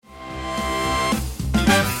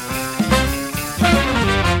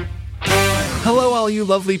all you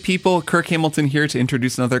lovely people. Kirk Hamilton here to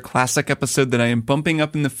introduce another classic episode that I am bumping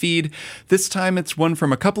up in the feed. This time it's one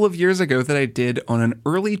from a couple of years ago that I did on an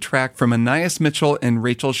early track from Anais Mitchell and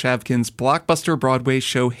Rachel Shavkin's blockbuster Broadway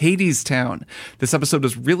show Hadestown. This episode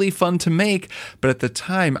was really fun to make, but at the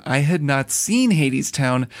time I had not seen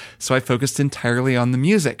Hadestown, so I focused entirely on the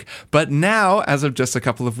music. But now, as of just a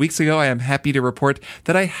couple of weeks ago, I am happy to report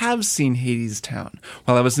that I have seen Hadestown.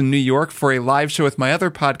 While I was in New York for a live show with my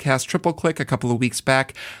other podcast, Triple Click, a couple of weeks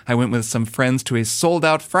back, I went with some friends to a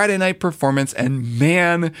sold-out Friday night performance, and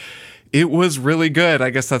man, it was really good. I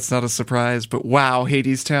guess that's not a surprise, but wow,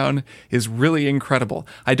 Hadestown is really incredible.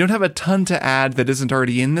 I don't have a ton to add that isn't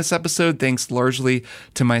already in this episode, thanks largely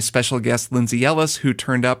to my special guest, Lindsay Ellis, who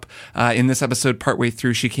turned up in this episode partway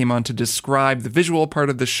through. She came on to describe the visual part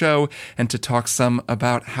of the show and to talk some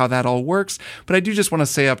about how that all works. But I do just want to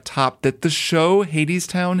say up top that the show,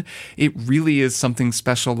 Hadestown, it really is something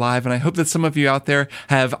special live, and I hope that some of you out there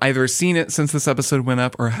have either seen it since this episode went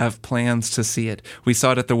up or have plans to see it. We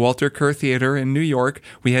saw it at the Walter Theater in New York.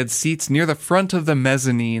 We had seats near the front of the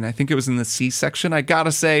mezzanine. I think it was in the C section. I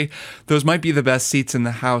gotta say, those might be the best seats in the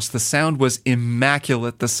house. The sound was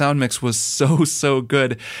immaculate. The sound mix was so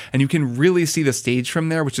good. And you can really see the stage from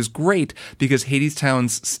there, which is great because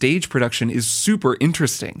Hadestown's stage production is super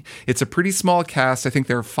interesting. It's a pretty small cast. I think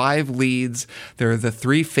there are 5 leads. There are the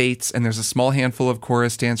 3 fates, and there's a small handful of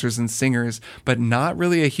chorus dancers and singers, but not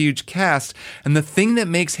really a huge cast. And the thing that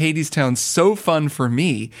makes Hadestown so fun for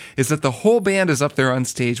me is that the whole band is up there on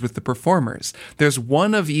stage with the performers. There's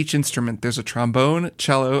one of each instrument. There's a trombone,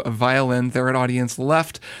 cello, a violin. They're at audience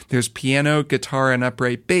left. There's piano, guitar, and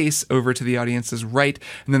upright bass over to the audience's right.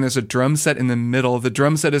 And then there's a drum set in the middle. The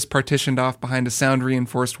drum set is partitioned off behind a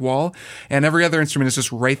sound-reinforced wall, and every other instrument is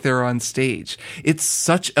just right there on stage. It's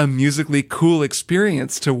such a musically cool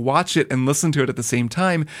experience to watch it and listen to it at the same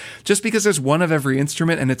time, just because there's one of every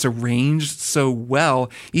instrument and it's arranged so well.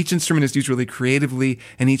 Each instrument is used really creatively,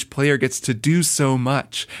 and each player gets to do so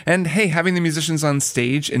much. And hey, having the musicians on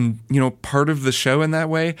stage and, part of the show in that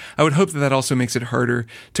way, I would hope that that also makes it harder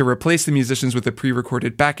to replace the musicians with a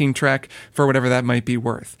pre-recorded backing track for whatever that might be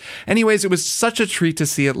worth. Anyways, it was such a treat to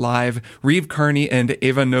see it live. Reeve Carney and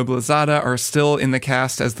Eva Noblezada are still in the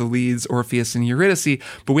cast as the leads, Orpheus and Eurydice,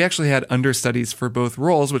 but we actually had understudies for both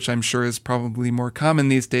roles, which I'm sure is probably more common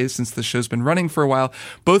these days since the show's been running for a while.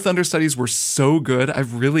 Both understudies were so good.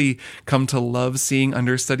 I've really come to love seeing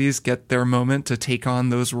understudies get their moment to take on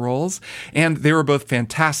those roles, and they were both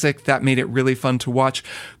fantastic. That made it really fun to watch.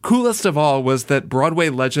 Coolest of all was that Broadway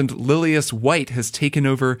legend Lillias White has taken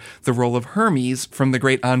over the role of Hermes from the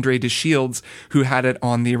great Andre de Shields, who had it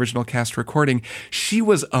on the original cast recording. She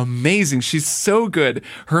was amazing. She's so good.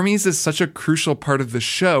 Hermes is such a crucial part of the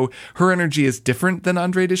show. Her energy is different than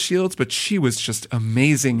Andre de Shields, but she was just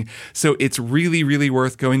amazing. So it's really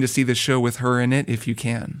worth going to see the show with her in it if you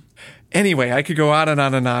can. Anyway, I could go on and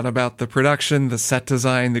on and on about the production, the set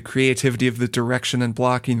design, the creativity of the direction and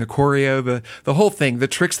blocking, the choreo, the whole thing, the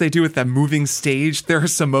tricks they do with that moving stage. There are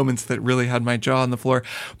some moments that really had my jaw on the floor,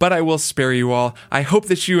 but I will spare you all. I hope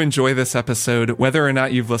that you enjoy this episode, whether or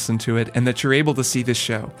not you've listened to it, and that you're able to see the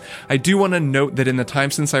show. I do want to note that in the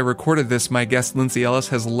time since I recorded this, my guest Lindsay Ellis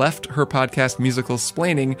has left her podcast Musical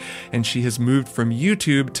Splaining, and she has moved from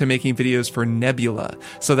YouTube to making videos for Nebula.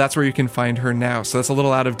 So that's where you can find her now. So that's a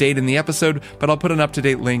little out of date in the episode, but I'll put an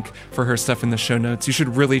up-to-date link for her stuff in the show notes. You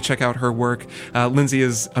should really check out her work. Lindsay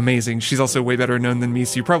is amazing. She's also way better known than me,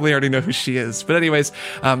 so you probably already know who she is. But anyways,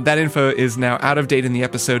 that info is now out of date in the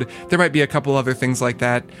episode. There might be a couple other things like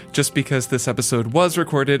that, just because this episode was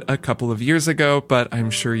recorded a couple of years ago, but I'm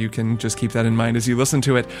sure you can just keep that in mind as you listen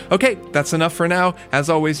to it. Okay, that's enough for now. As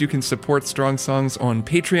always, you can support Strong Songs on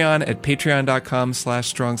Patreon at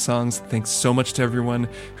patreon.com/strongsongs. Thanks so much to everyone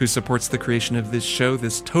who supports the creation of this show,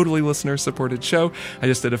 this totally listener-supported show. I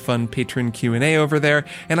just did a fun patron Q&A over there,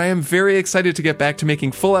 and I am very excited to get back to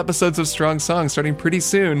making full episodes of Strong Songs starting pretty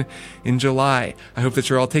soon in July. I hope that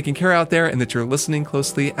you're all taking care out there and that you're listening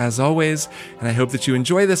closely as always, and I hope that you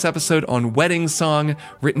enjoy this episode on Wedding Song,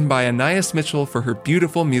 written by Anais Mitchell for her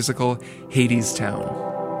beautiful musical Hadestown.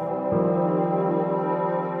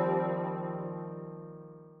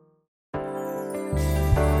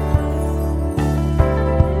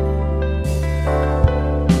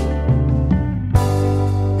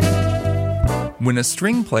 When a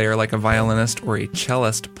string player like a violinist or a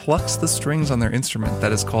cellist plucks the strings on their instrument,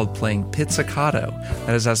 that is called playing pizzicato.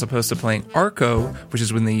 That is as opposed to playing arco, which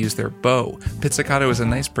is when they use their bow. Pizzicato is a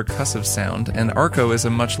nice percussive sound, and arco is a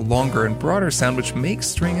much longer and broader sound, which makes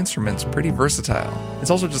string instruments pretty versatile. It's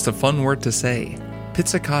also just a fun word to say.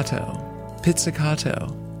 Pizzicato.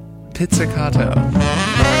 Pizzicato. Pizzicato.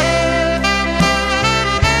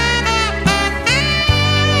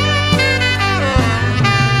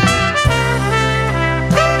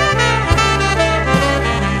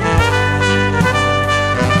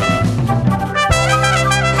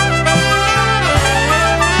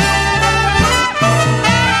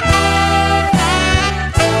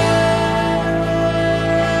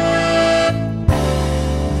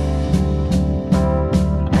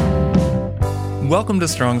 Welcome to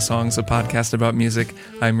Strong Songs, a podcast about music.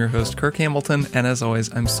 I'm your host, Kirk Hamilton, and as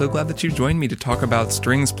always, I'm so glad that you joined me to talk about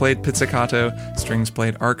strings played pizzicato, strings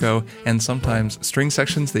played arco, and sometimes string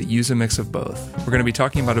sections that use a mix of both. We're going to be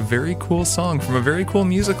talking about a very cool song from a very cool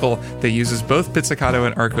musical that uses both pizzicato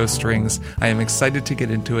and arco strings. I am excited to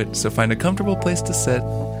get into it, so find a comfortable place to sit,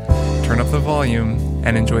 turn up the volume,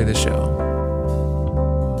 and enjoy the show.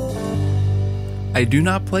 I do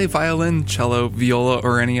not play violin, cello, viola,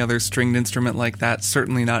 or any other stringed instrument like that,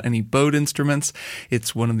 certainly not any bowed instruments.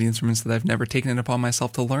 It's one of the instruments that I've never taken it upon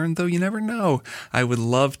myself to learn, though you never know. I would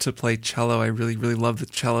love to play cello. I really, really love the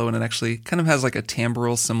cello, and it actually kind of has like a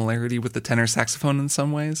timbral similarity with the tenor saxophone in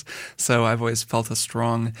some ways. So I've always felt a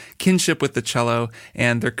strong kinship with the cello,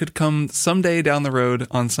 and there could come someday down the road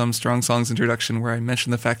on some Strong Songs introduction where I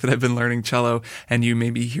mention the fact that I've been learning cello, and you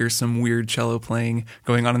maybe hear some weird cello playing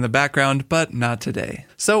going on in the background, but not today.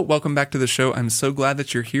 So welcome back to the show. I'm so glad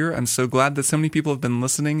that you're here. I'm so glad that so many people have been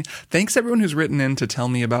listening. Thanks everyone who's written in to tell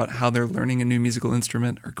me about how they're learning a new musical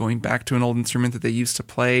instrument or going back to an old instrument that they used to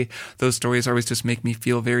play. Those stories always just make me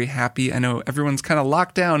feel very happy. I know everyone's kind of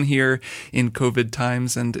locked down here in COVID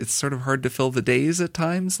times, and it's sort of hard to fill the days at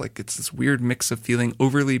times. Like it's this weird mix of feeling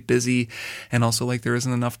overly busy and also like there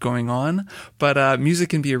isn't enough going on. But music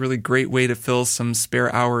can be a really great way to fill some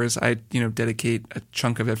spare hours. I dedicate a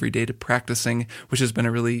chunk of every day to practicing, which has been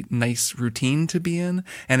a really nice routine to be in.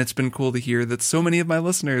 And it's been cool to hear that so many of my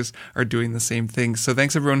listeners are doing the same thing. So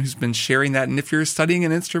thanks everyone who's been sharing that. And if you're studying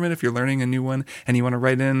an instrument, if you're learning a new one and you want to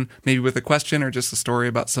write in maybe with a question or just a story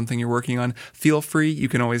about something you're working on, feel free. You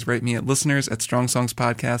can always write me at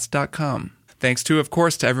listeners@strongsongspodcast.com. Thanks too, of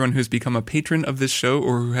course, to everyone who's become a patron of this show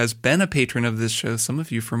or who has been a patron of this show, some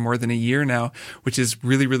of you for more than a year now, which is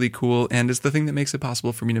really, really cool and is the thing that makes it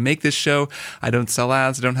possible for me to make this show. I don't sell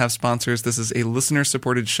ads, I don't have sponsors. This is a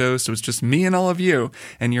listener-supported show, so it's just me and all of you,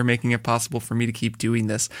 and you're making it possible for me to keep doing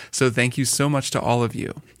this. So thank you so much to all of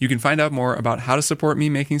you. You can find out more about how to support me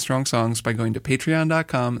making Strong Songs by going to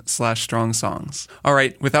patreon.com/strongsongs. All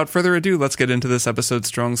right, without further ado, let's get into this episode's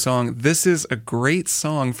Strong Song. This is a great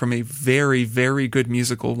song from a very, very good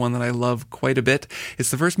musical, one that I love quite a bit.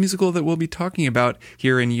 It's the first musical that we'll be talking about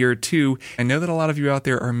here in year 2. I know that a lot of you out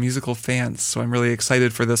there are musical fans, so I'm really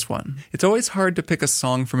excited for this one. It's always hard to pick a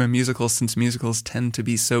song from a musical since musicals tend to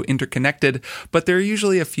be so interconnected, but there are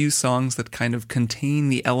usually a few songs that kind of contain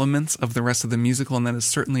the elements of the rest of the musical, and that is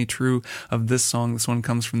certainly true of this song. This one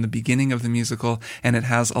comes from the beginning of the musical, and it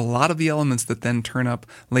has a lot of the elements that then turn up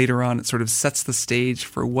later on. It sort of sets the stage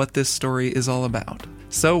for what this story is all about.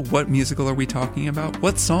 So what musical are we talking about?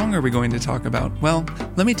 What song are we going to talk about? Well,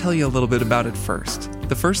 let me tell you a little bit about it first.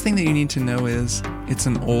 The first thing that you need to know is it's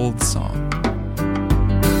an old song.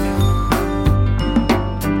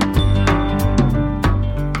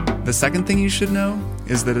 The second thing you should know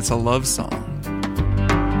is that it's a love song.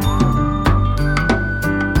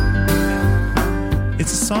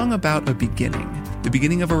 It's a song about a beginning. The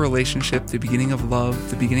beginning of a relationship, the beginning of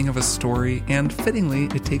love, the beginning of a story, and fittingly,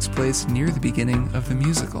 it takes place near the beginning of the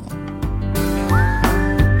musical.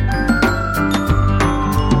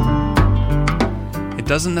 It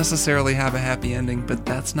doesn't necessarily have a happy ending, but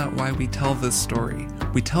that's not why we tell this story.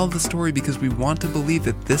 We tell the story because we want to believe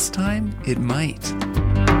that this time, it might.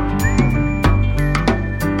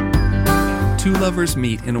 Two lovers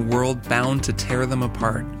meet in a world bound to tear them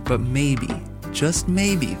apart, but maybe, just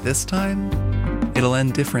maybe, this time, it'll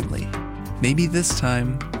end differently. Maybe this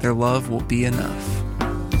time, their love will be enough.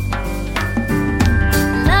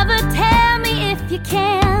 Lover, tell me if you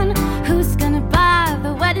can, who's gonna buy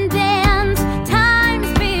the wedding band?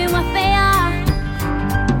 Times being what they are.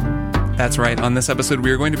 That's right, on this episode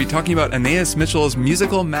we are going to be talking about Anais Mitchell's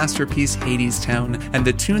musical masterpiece Hadestown, and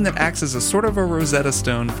the tune that acts as a sort of a Rosetta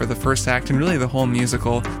Stone for the first act and really the whole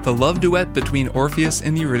musical, the love duet between Orpheus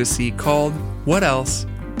and Eurydice called What Else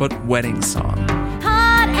But Wedding Song.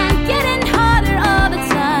 Hard and getting harder all the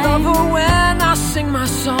time. Lover, when I sing my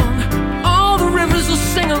song, all the rivers will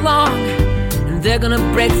sing along, and they're gonna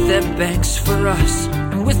break their banks for us,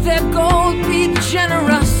 and with their gold be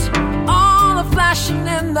generous. All the flashing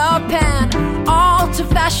in the pan, all to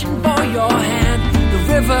fashion for your hand. The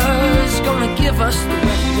river's gonna give us the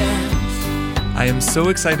wedding dance. I am so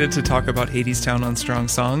excited to talk about Hadestown on Strong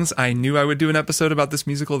Songs. I knew I would do an episode about this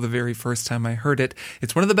musical the very first time I heard it.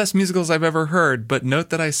 It's one of the best musicals I've ever heard, but note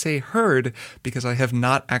that I say heard because I have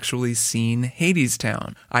not actually seen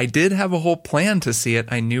Hadestown. I did have a whole plan to see it.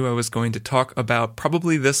 I knew I was going to talk about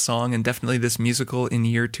probably this song and definitely this musical in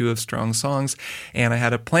year 2 of Strong Songs, and I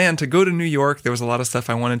had a plan to go to New York. There was a lot of stuff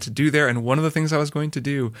I wanted to do there, and one of the things I was going to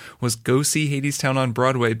do was go see Hadestown on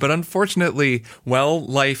Broadway, but unfortunately, well,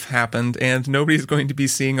 life happened, and nobody nobody's going to be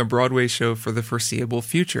seeing a Broadway show for the foreseeable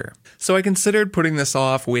future. So I considered putting this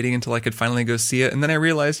off, waiting until I could finally go see it, and then I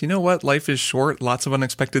realized, you know what, life is short, lots of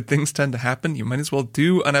unexpected things tend to happen. You might as well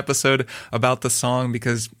do an episode about the song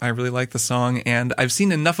because I really like the song, and I've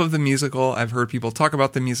seen enough of the musical, I've heard people talk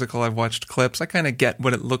about the musical, I've watched clips, I kind of get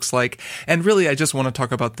what it looks like, and really I just want to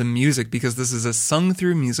talk about the music because this is a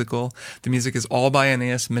sung-through musical. The music is all by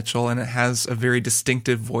Anais Mitchell, and it has a very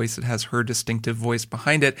distinctive voice. It has her distinctive voice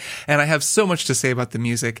behind it, and I have so much to say about the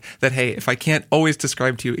music that, hey, if I can't always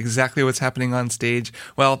describe to you exactly what's happening on stage,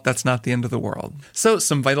 well, that's not the end of the world. So,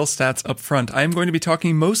 some vital stats up front. I'm going to be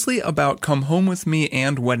talking mostly about Come Home With Me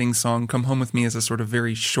and Wedding Song. Come Home With Me is a sort of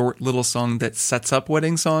very short little song that sets up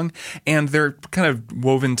Wedding Song, and they're kind of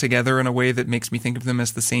woven together in a way that makes me think of them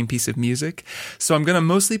as the same piece of music. So I'm going to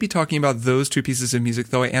mostly be talking about those two pieces of music,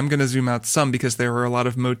 though I am going to zoom out some because there are a lot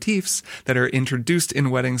of motifs that are introduced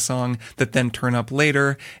in Wedding Song that then turn up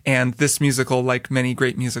later, and this musical, like many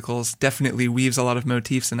great musicals, definitely weaves a lot of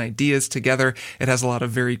motifs and ideas together. It has a lot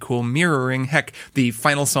of very cool mirroring. Heck, the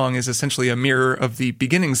final song is essentially a mirror of the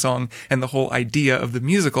beginning song, and the whole idea of the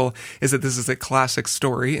musical is that this is a classic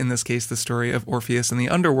story, in this case the story of Orpheus and the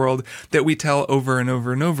underworld, that we tell over and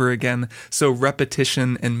over and over again, so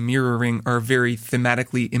repetition and mirroring are very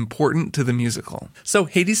thematically important to the musical. So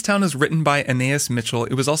Hadestown is written by Anais Mitchell.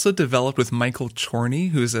 It was also developed with Michael Chorney,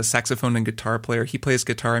 who's a saxophone and guitar player. He plays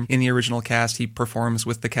guitar in the original cast. He performs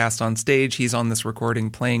with the cast on stage. He's on this recording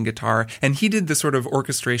playing guitar, and he did the sort of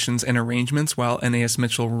orchestrations and arrangements while Anais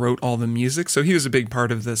Mitchell wrote all the music, so he was a big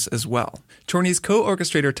part of this as well. Chorney's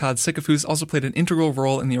co-orchestrator Todd Sikafus also played an integral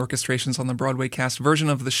role in the orchestrations on the Broadway cast version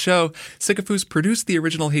of the show. Sikafus produced the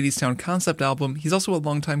original Hadestown concept album. He's also a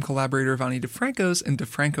longtime collaborator of Ani DeFranco's, and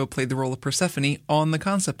DeFranco played the role of Persephone on the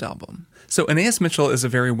concept album. So Anais Mitchell is a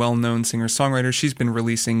very well-known singer-songwriter. She's been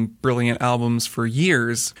releasing brilliant albums for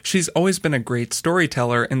years. She's always been a great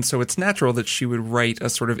storyteller, and so it's natural that she would write a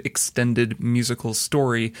sort of extended musical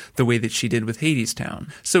story the way that she did with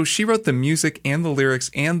Hadestown. So she wrote the music and the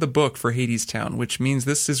lyrics and the book for Hadestown, which means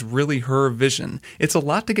this is really her vision. It's a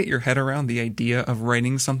lot to get your head around, the idea of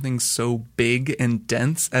writing something so big and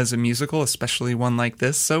dense as a musical, especially one like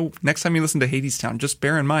this. So next time you listen to Hadestown, just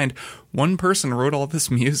bear in mind, one person wrote all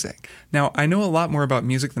this music. Now, I know a lot more about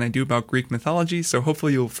music than I do about Greek mythology, so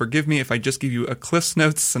hopefully you'll forgive me if I just give you a Cliff's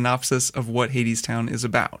Notes synopsis of what Hadestown is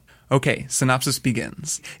about. Okay, synopsis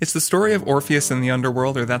begins. It's the story of Orpheus in the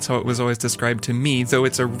underworld, or that's how it was always described to me, though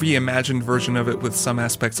it's a reimagined version of it with some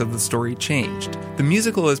aspects of the story changed. The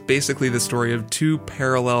musical is basically the story of two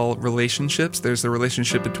parallel relationships. There's the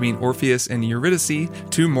relationship between Orpheus and Eurydice,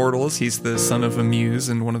 two mortals. He's the son of a muse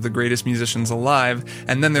and one of the greatest musicians alive.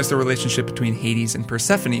 And then there's the relationship between Hades and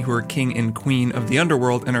Persephone, who are king and queen of the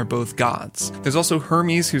underworld and are both gods. There's also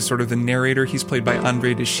Hermes, who's sort of the narrator. He's played by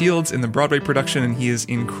Andre de Shields in the Broadway production, and he is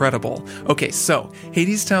incredible. Okay, so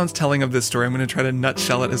Hadestown's telling of this story, I'm going to try to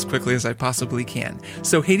nutshell it as quickly as I possibly can.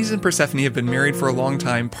 So Hades and Persephone have been married for a long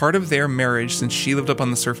time. Part of their marriage, since she lived up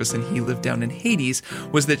on the surface and he lived down in Hades,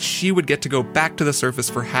 was that she would get to go back to the surface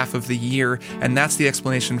for half of the year, and that's the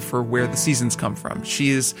explanation for where the seasons come from.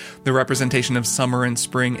 She is the representation of summer and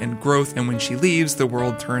spring and growth, and when she leaves, the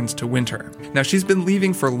world turns to winter. Now, she's been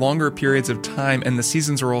leaving for longer periods of time, and the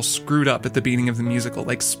seasons are all screwed up at the beginning of the musical.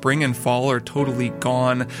 Like, spring and fall are totally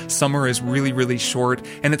gone. Summer is really, really short,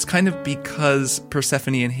 and it's kind of because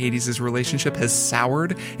Persephone and Hades' relationship has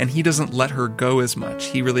soured, and he doesn't let her go as much.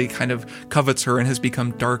 He really kind of covets her and has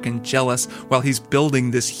become dark and jealous while he's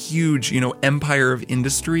building this huge, empire of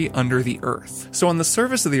industry under the earth. So on the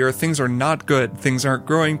surface of the earth, things are not good. Things aren't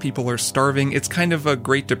growing. People are starving. It's kind of a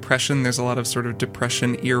Great Depression. There's a lot of sort of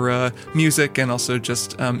Depression-era music and also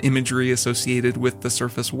just imagery associated with the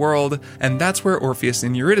surface world, and that's where Orpheus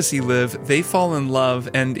and Eurydice live. They fall in love,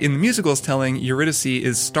 and in the musical's telling, Eurydice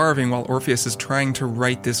is starving while Orpheus is trying to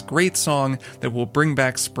write this great song that will bring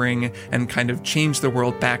back spring and kind of change the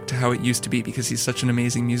world back to how it used to be because he's such an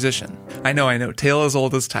amazing musician. I know, tale as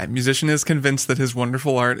old as time. Musician is convinced that his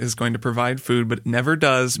wonderful art is going to provide food, but it never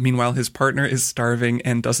does. Meanwhile, his partner is starving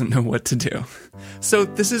and doesn't know what to do. So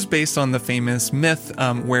this is based on the famous myth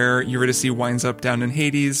where Eurydice winds up down in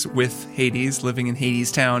Hades with Hades, living in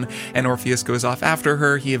Hadestown, and Orpheus goes off after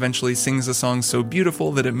her. He eventually sings a song so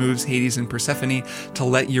beautiful that it moves Hades and Persephone to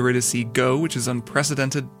let Eurydice go, which is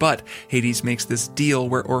unprecedented, but Hades makes this deal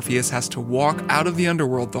where Orpheus has to walk out of the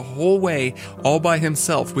underworld the whole way all by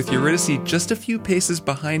himself, with Eurydice just a few paces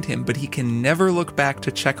behind him, but he can never look back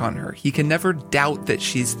to check on her. He can never doubt that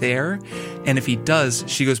she's there, and if he does,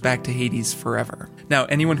 she goes back to Hades forever. Now,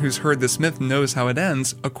 anyone who's heard this myth knows how it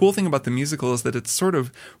ends. A cool thing about the musical is that it sort of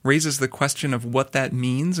raises the question of what that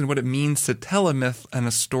means and what it means to tell a myth and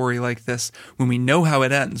a story like this when we know how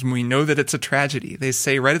it ends, when we know that it's a tragedy. They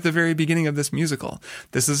say right at the very beginning of this musical,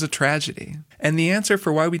 this is a tragedy. And the answer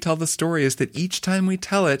for why we tell the story is that each time we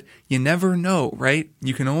tell it, you never know, right?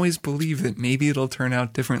 You can always believe that maybe it'll turn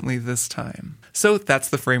out differently this time. So that's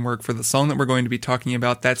the framework for the song that we're going to be talking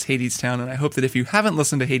about. That's Hadestown, and I hope that if you haven't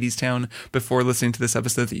listened to Hadestown before listening to this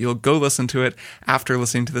episode, that you'll go listen to it after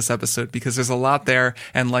listening to this episode, because there's a lot there,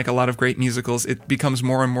 and like a lot of great musicals, it becomes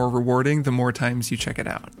more and more rewarding the more times you check it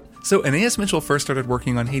out. So Anais Mitchell first started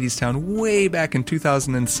working on Hadestown way back in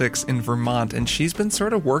 2006 in Vermont, and she's been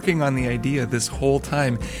sort of working on the idea this whole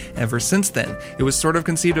time ever since then. It was sort of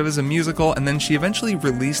conceived of as a musical, and then she eventually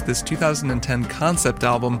released this 2010 concept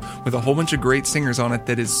album with a whole bunch of great singers on it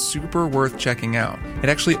that is super worth checking out. It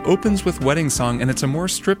actually opens with Wedding Song, and it's a more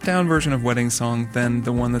stripped down version of Wedding Song than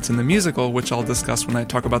the one that's in the musical, which I'll discuss when I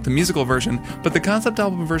talk about the musical version, but the concept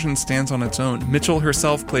album version stands on its own. Mitchell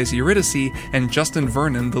herself plays Eurydice, and Justin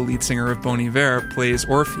Vernon, the lead singer of Bon Iver, plays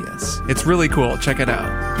Orpheus. It's really cool. Check it out.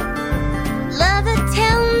 Lover,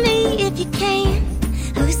 tell me if you can,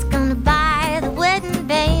 who's gonna buy the wedding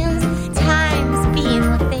bands? Times being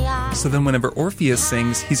what they are. So then whenever Orpheus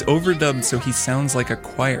sings, he's overdubbed so he sounds like a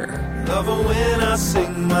choir. Lover, when I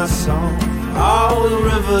sing my song, all the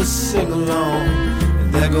rivers sing along,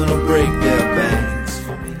 and they're gonna break their banks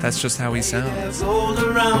for me. That's just how he sounds. There's gold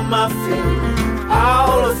around my feet,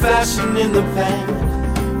 all the fashion in the pan,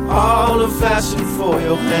 all the fashion for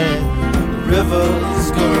your hand. The river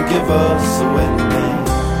is gonna give us a wedding band.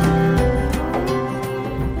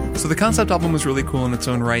 So the concept album was really cool in its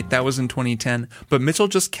own right. That was in 2010, but Mitchell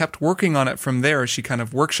just kept working on it from there. She kind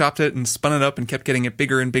of workshopped it and spun it up and kept getting it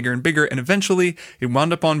bigger and bigger and bigger, and eventually it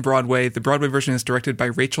wound up on Broadway. The Broadway version is directed by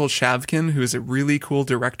Rachel Shavkin, who is a really cool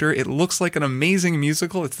director. It looks like an amazing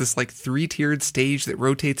musical. It's this like 3-tiered stage that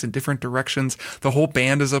rotates in different directions. The whole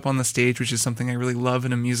band is up on the stage, which is something I really love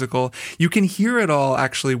in a musical. You can hear it all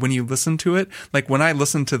actually when you listen to it. Like when I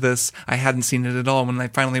listened to this, I hadn't seen it at all. When I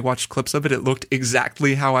finally watched clips of it, it looked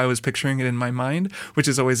exactly how I was picturing it in my mind, which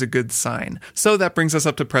is always a good sign. So that brings us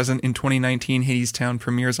up to present. In 2019, Hadestown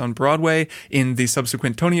premieres on Broadway. In the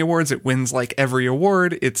subsequent Tony Awards, it wins like every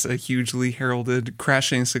award. It's a hugely heralded,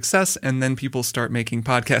 crashing success, and then people start making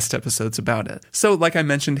podcast episodes about it. So like I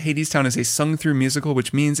mentioned, Hadestown is a sung-through musical,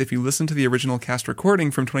 which means if you listen to the original cast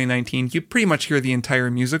recording from 2019, you pretty much hear the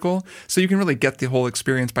entire musical, so you can really get the whole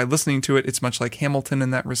experience by listening to it. It's much like Hamilton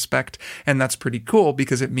in that respect, and that's pretty cool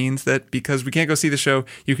because it means that because we can't go see the show,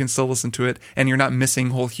 you can still listen to it, and you're not missing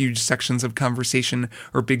whole huge sections of conversation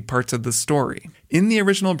or big parts of the story. In the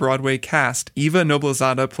original Broadway cast, Eva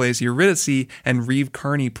Noblezada plays Eurydice and Reeve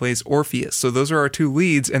Carney plays Orpheus. So those are our two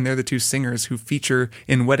leads, and they're the two singers who feature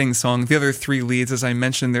in Wedding Song. The other three leads, as I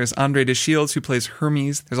mentioned, there's Andre de Shields, who plays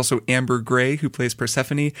Hermes. There's also Amber Gray, who plays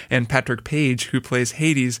Persephone, and Patrick Page, who plays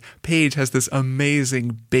Hades. Page has this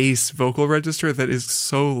amazing bass vocal register that is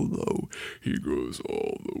so low. He goes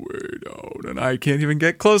all the way down, and I can't even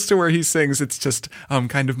get close to where he sings. It's just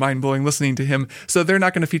kind of mind-blowing listening to him. So they're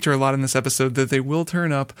not going to feature a lot in this episode, though they will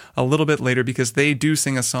turn up a little bit later because they do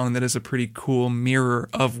sing a song that is a pretty cool mirror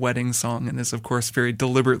of Wedding Song and is, of course, very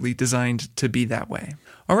deliberately designed to be that way.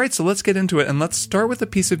 All right, so let's get into it, and let's start with a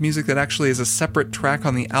piece of music that actually is a separate track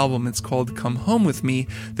on the album. It's called Come Home With Me.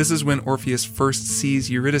 This is when Orpheus first sees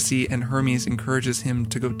Eurydice and Hermes encourages him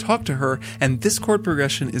to go talk to her, and this chord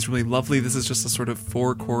progression is really lovely. This is just a sort of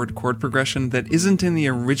 4-chord chord progression that isn't in the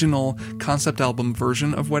original concept album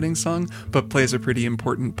version of Wedding Song, but plays a pretty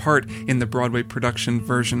important part in the Broadway production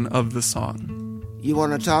version of the song. You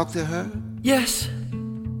want to talk to her? Yes.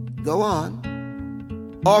 Go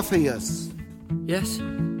on. Orpheus. Yes.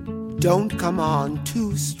 Don't come on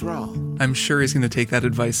too strong. I'm sure he's going to take that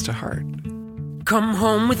advice to heart. Come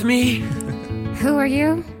home with me. Who are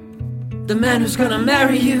you? The man who's gonna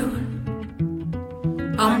marry you.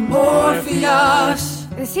 I'm Orpheus.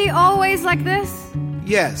 Is he always like this?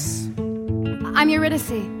 Yes. I'm Eurydice.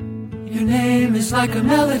 Your name is like a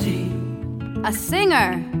melody. A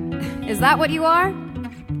singer. Is that what you are?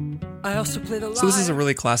 I also play the lyre. So this is a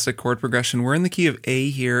really classic chord progression. We're in the key of A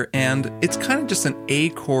here, and it's kind of just an A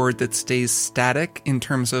chord that stays static in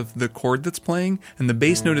terms of the chord that's playing, and the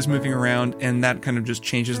bass note is moving around, and that kind of just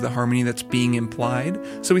changes the harmony that's being implied.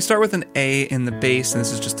 So we start with an A in the bass, and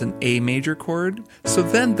this is just an A major chord. So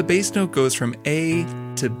then the bass note goes from A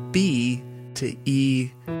to B to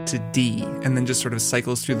E to D, and then just sort of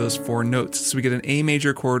cycles through those 4 notes. So we get an A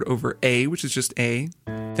major chord over A, which is just A,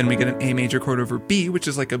 Then we get an A major chord over B, which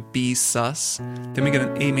is like a B sus. Then we get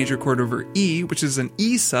an A major chord over E, which is an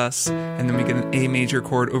E sus. And then we get an A major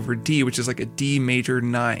chord over D, which is like a D major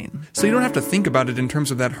 9. So you don't have to think about it in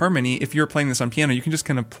terms of that harmony. If you're playing this on piano, you can just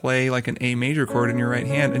kind of play like an A major chord in your right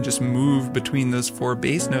hand and just move between those 4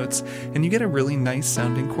 bass notes. And you get a really nice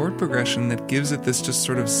sounding chord progression that gives it this just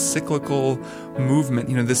sort of cyclical movement,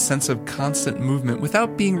 this sense of constant movement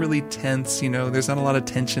without being really tense. There's not a lot of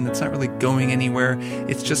tension. It's not really going anywhere.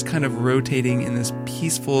 It's just kind of rotating in this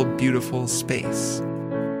peaceful, beautiful space.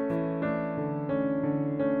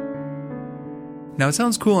 Now, it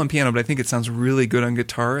sounds cool on piano, but I think it sounds really good on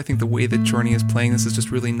guitar. I think the way that Journey is playing this is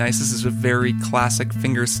just really nice. This is a very classic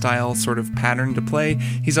finger-style sort of pattern to play.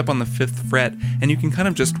 He's up on the 5th fret, and you can kind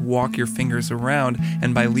of just walk your fingers around,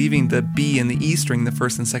 and by leaving the B and the E string, the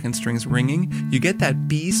 1st and 2nd strings ringing, you get that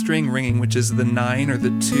B string ringing, which is the 9 or the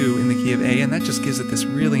 2 in the key of A, and that just gives it this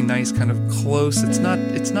really nice kind of close, it's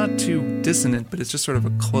not too dissonant, but it's just sort of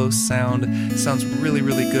a close sound. It sounds really,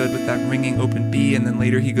 really good with that ringing open B, and then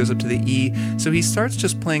later he goes up to the E. So he starts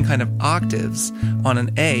just playing kind of octaves on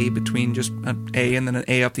an A between just an A and then an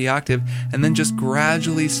A up the octave, and then just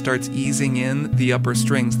gradually starts easing in the upper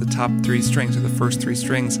strings, the top 3 strings or the first 3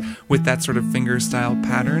 strings, with that sort of finger-style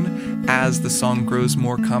pattern as the song grows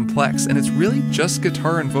more complex. And it's really just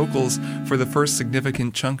guitar and vocals for the first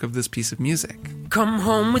significant chunk of this piece of music. Come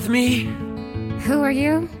home with me. Who are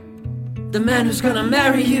you? The man who's gonna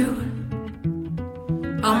marry you.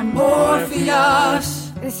 I'm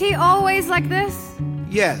Orpheus. Is he always like this?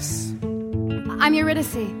 Yes. I'm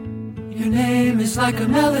Eurydice. Your name is like a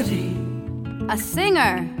melody. A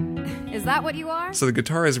singer. Is that what you are? So the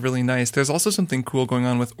guitar is really nice. There's also something cool going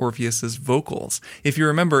on with Orpheus's vocals. If you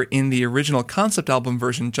remember, in the original concept album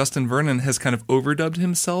version, Justin Vernon has kind of overdubbed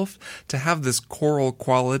himself to have this choral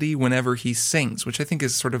quality whenever he sings, which I think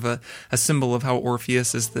is sort of a symbol of how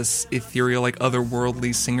Orpheus is this ethereal, like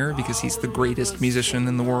otherworldly singer, because he's the greatest musician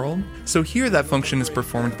in the world. So here that function is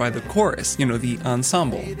performed by the chorus, the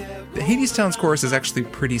ensemble. The Hadestown's chorus is actually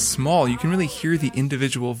pretty small. You can really hear the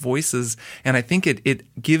individual voices, and I think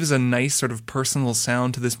it gives a nice sort of personal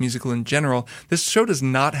sound to this musical in general. This show does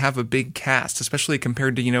not have a big cast, especially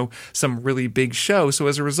compared to, some really big show. So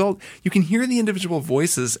as a result, you can hear the individual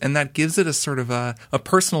voices, and that gives it a sort of a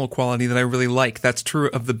personal quality that I really like. That's true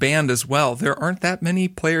of the band as well. There aren't that many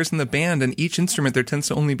players in the band, and each instrument, there tends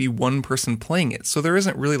to only be one person playing it. So there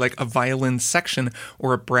isn't really like a violin section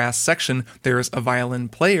or a brass section. There's a violin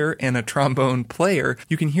player and a trombone player.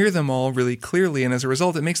 You can hear them all really clearly, and as a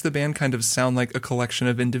result, it makes the band kind of sound like a collection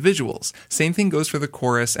of individuals. Same thing goes for the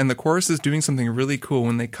chorus, and the chorus is doing something really cool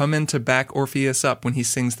when they come in to back Orpheus up when he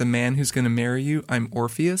sings "The man who's gonna marry you, I'm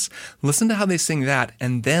Orpheus." Listen to how they sing that,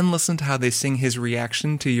 and then listen to how they sing his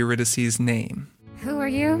reaction to Eurydice's name. Who are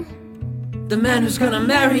you? The man who's gonna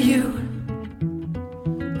marry you.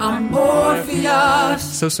 I'm Orpheus.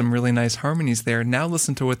 So some really nice harmonies there. Now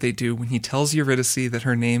listen to what they do when he tells Eurydice that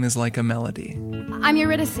her name is like a melody. I'm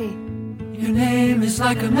Eurydice. Your name is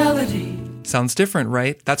like a melody. Sounds different,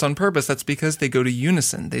 right? That's on purpose. That's because they go to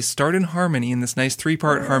unison. They start in harmony, in this nice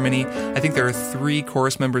 3-part harmony. I think there are 3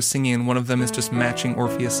 chorus members singing, and one of them is just matching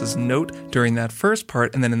Orpheus's note during that first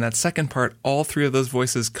part, and then in that second part, all 3 of those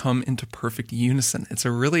voices come into perfect unison. It's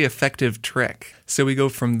a really effective trick. So we go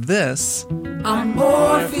from this, I'm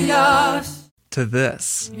Orpheus, to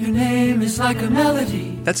this. Your name is like a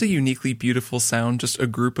melody. That's a uniquely beautiful sound, just a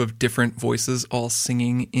group of different voices all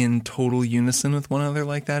singing in total unison with one another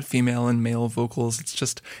like that, female and male vocals.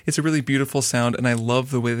 It's a really beautiful sound, and I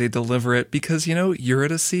love the way they deliver it because,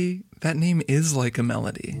 Eurydice, that name is like a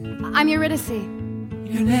melody. I'm Eurydice.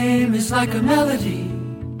 Your name is like a melody.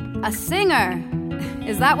 A singer.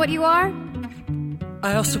 Is that what you are?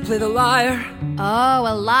 I also play the lyre. Oh,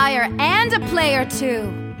 a liar and a player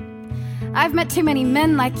too. I've met too many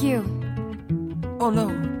men like you. Oh no,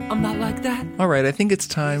 I'm not like that. All right, I think it's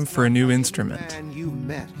time for a new instrument. And you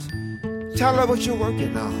met. Tell her what you're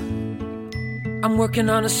working on. I'm working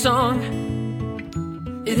on a song.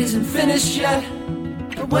 It isn't finished yet,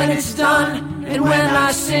 but when it's done and when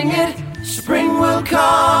I sing it, spring will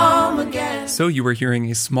come again. So you were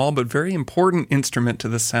hearing a small but very important instrument to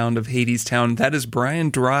the sound of Hadestown. That is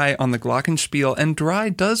Brian Dry on the glockenspiel. And Dry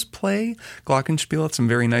does play glockenspiel at some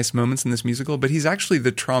very nice moments in this musical, but he's actually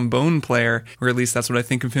the trombone player, or at least that's what I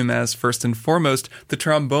think of him as first and foremost. The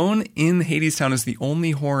trombone in Hadestown is the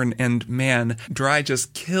only horn, and man, Dry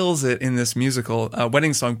just kills it in this musical.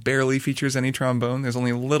 Wedding Song barely features any trombone. There's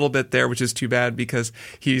only a little bit there, which is too bad because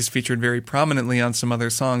he's featured very prominently on some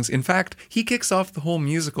other songs. In fact, he kicks off the whole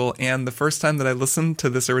musical, and the first time that I listened to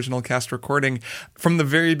this original cast recording, from the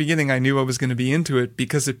very beginning I knew I was going to be into it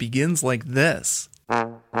because it begins like this.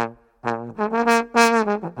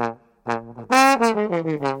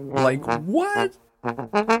 Like, what?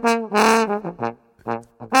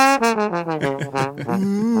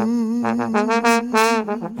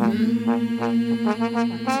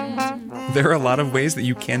 There are a lot of ways that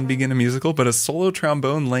you can begin a musical, but a solo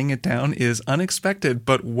trombone laying it down is unexpected,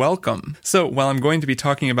 but welcome. So while I'm going to be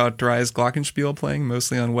talking about Dry's glockenspiel playing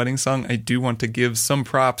mostly on Wedding Song, I do want to give some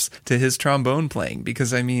props to his trombone playing,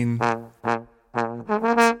 because I mean,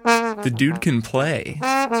 the dude can play.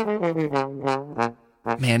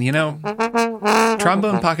 Man, you know,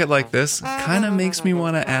 trombone pocket like this kind of makes me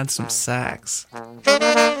want to add some sax.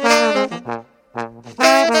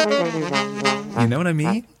 You know what I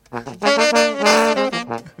mean? I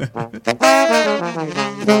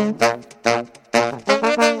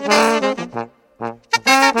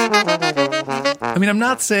mean, I'm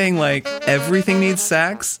not saying like everything needs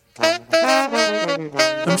sax.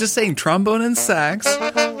 I'm just saying trombone and sax,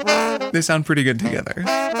 they sound pretty good together.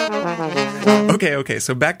 Okay,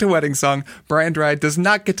 so back to Wedding Song. Brian Dry does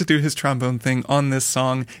not get to do his trombone thing on this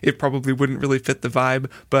song. It probably wouldn't really fit the vibe,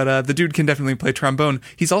 but the dude can definitely play trombone.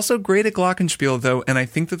 He's also great at glockenspiel, though, and I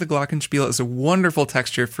think that the glockenspiel is a wonderful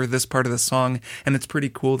texture for this part of the song, and it's pretty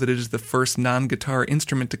cool that it is the first non-guitar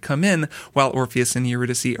instrument to come in, while Orpheus and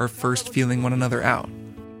Eurydice are first feeling one another out.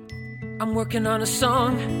 I'm working on a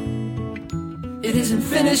song. It isn't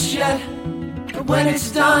finished yet, but when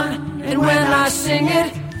it's done, and when I sing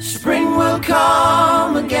it, spring will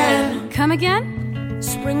come again. Come again?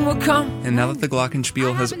 Spring will come. And now that the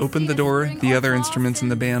glockenspiel has opened the door, the other instruments in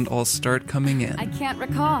the band all start coming in. I can't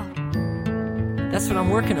recall. That's what I'm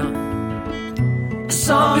working on. A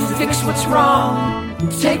song to fix what's wrong,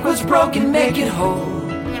 take what's broken, make it whole.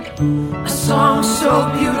 A song so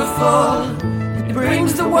beautiful, it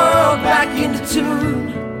brings the world back into tune,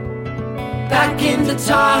 back into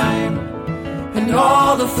time, and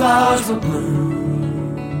all the flowers will bloom.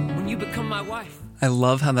 My wife. I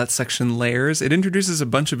love how that section layers. It introduces a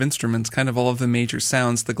bunch of instruments, kind of all of the major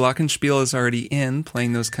sounds. The glockenspiel is already in,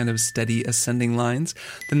 playing those kind of steady ascending lines.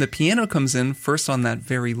 Then the piano comes in, first on that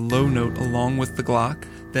very low note along with the glock.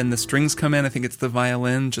 Then the strings come in, I think it's the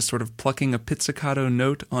violin, just sort of plucking a pizzicato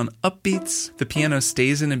note on upbeats. The piano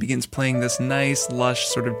stays in and begins playing this nice, lush,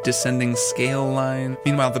 sort of descending scale line.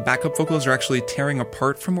 Meanwhile, the backup vocals are actually tearing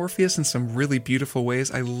apart from Orpheus in some really beautiful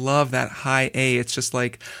ways. I love that high A. It's just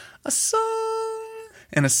like a song,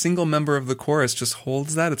 and a single member of the chorus just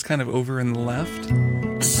holds that. It's kind of over in the left.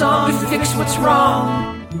 A song to fix what's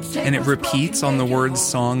wrong, and it repeats on the word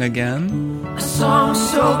song again. A song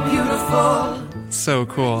so beautiful, so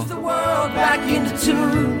cool. The world back into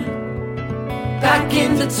tune, back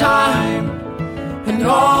into time, and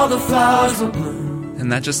all the flowers will bloom.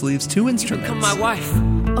 And that just leaves two instruments. Become my wife.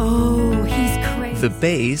 Oh, he's crazy. The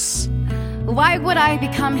bass. Why would I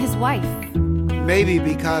become his wife? Maybe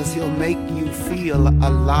because he'll make you feel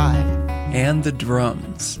alive. And the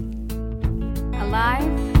drums. Alive?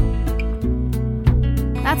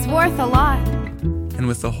 That's worth a lot. And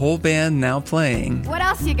with the whole band now playing, what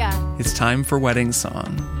else you got? It's time for Wedding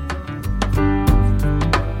Song.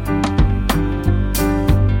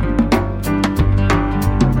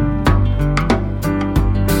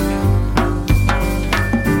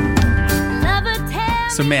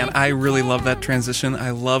 So man, I really love that transition.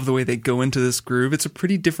 I love the way they go into this groove. It's a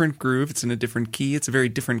pretty different groove. It's in a different key. It's a very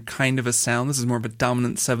different kind of a sound. This is more of a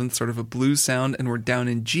dominant seventh, sort of a blues sound, and we're down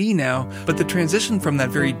in G now. But the transition from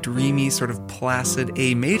that very dreamy, sort of placid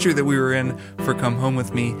A major that we were in for Come Home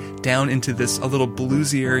With Me down into this a little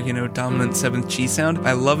bluesier, dominant seventh G sound.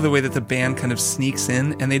 I love the way that the band kind of sneaks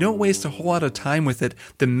in, and they don't waste a whole lot of time with it.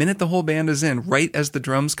 The minute the whole band is in, right as the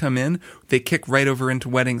drums come in, they kick right over into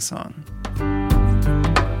Wedding Song.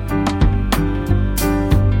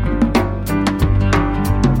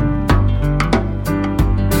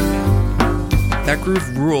 That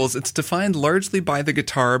groove rules. It's defined largely by the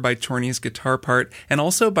guitar, by Chorney's guitar part, and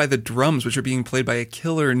also by the drums, which are being played by a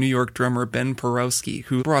killer New York drummer, Ben Porowski,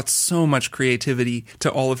 who brought so much creativity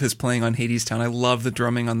to all of his playing on Hadestown. I love the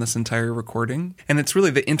drumming on this entire recording. And it's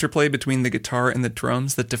really the interplay between the guitar and the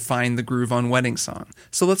drums that define the groove on Wedding Song.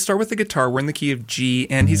 So let's start with the guitar. We're in the key of G,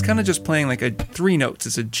 and he's kind of just playing like three notes.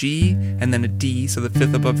 It's a G, and then a D, so the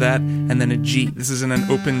fifth above that, and then a G. This is in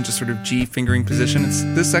an open, just sort of G fingering position.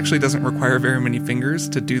 This actually doesn't require very many fingers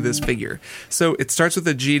to do this figure. So it starts with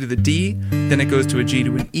a G to the D, then it goes to a G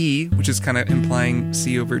to an E, which is kind of implying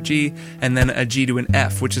C over G, and then a G to an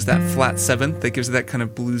F, which is that flat seventh that gives it that kind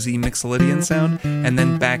of bluesy Mixolydian sound, and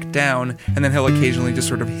then back down, and then he'll occasionally just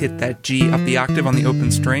sort of hit that G up the octave on the open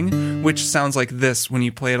string, which sounds like this when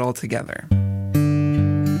you play it all together.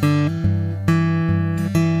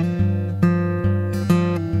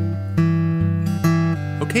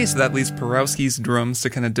 Okay, so that leaves Porowski's drums to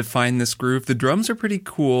kind of define this groove. The drums are pretty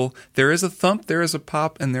cool. There is a thump, there is a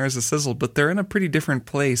pop, and there is a sizzle, but they're in a pretty different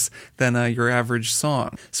place than your average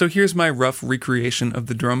song. So here's my rough recreation of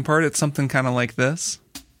the drum part. It's something kind of like this.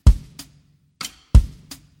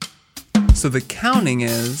 So the counting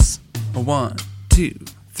is a 1, 2,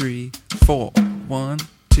 3, 4. 1,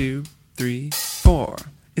 2, 3, 4.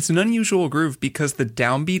 It's an unusual groove because the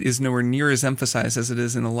downbeat is nowhere near as emphasized as it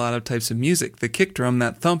is in a lot of types of music. The kick drum,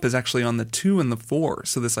 that thump, is actually on the 2 and the 4.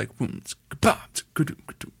 So this like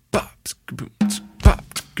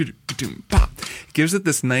gives it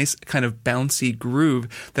this nice kind of bouncy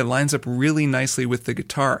groove that lines up really nicely with the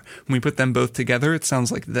guitar. When we put them both together, it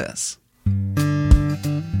sounds like this.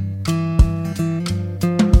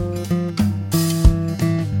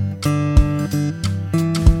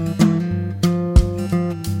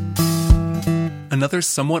 Another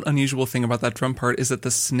somewhat unusual thing about that drum part is that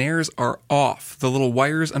the snares are off. The little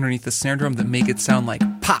wires underneath the snare drum that make it sound like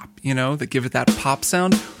pop, that give it that pop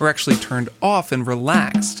sound, are actually turned off and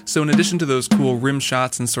relaxed. So in addition to those cool rim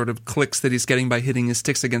shots and sort of clicks that he's getting by hitting his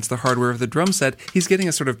sticks against the hardware of the drum set, he's getting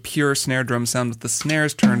a sort of pure snare drum sound with the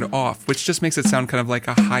snares turned off, which just makes it sound kind of like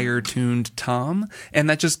a higher tuned tom, and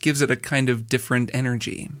that just gives it a kind of different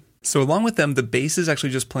energy. So along with them, the bass is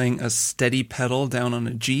actually just playing a steady pedal down on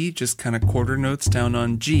a G, just kind of quarter notes down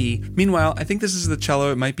on G. Meanwhile, I think this is the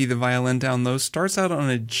cello, it might be the violin down low, starts out on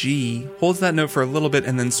a G, holds that note for a little bit,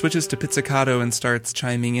 and then switches to pizzicato and starts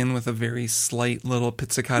chiming in with a very slight little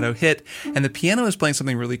pizzicato hit. And the piano is playing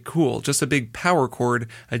something really cool, just a big power chord,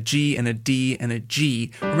 a G and a D and a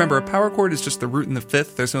G. Remember, a power chord is just the root and the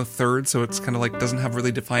fifth, there's no third, so it's kind of like doesn't have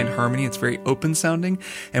really defined harmony, it's very open sounding.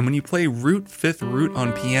 And when you play root, fifth, root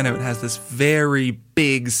on piano, it has this very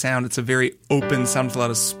big sound. It's a very open sound with a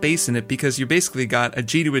lot of space in it because you basically got a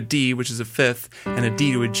G to a D, which is a fifth, and a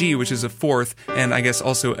D to a G, which is a fourth, and I guess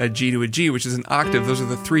also a G to a G, which is an octave. Those are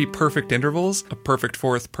the three perfect intervals, a perfect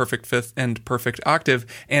fourth, perfect fifth, and perfect octave,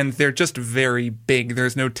 and they're just very big.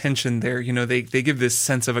 There's no tension there. They give this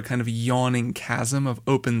sense of a kind of yawning chasm of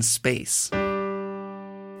open space.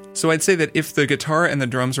 So I'd say that if the guitar and the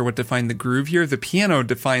drums are what define the groove here, the piano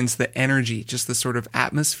defines the energy, just the sort of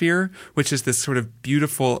atmosphere, which is this sort of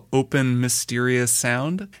beautiful, open, mysterious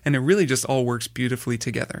sound. And it really just all works beautifully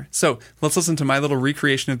together. So let's listen to my little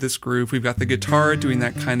recreation of this groove. We've got the guitar doing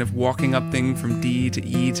that kind of walking up thing from D to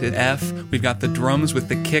E to F. We've got the drums with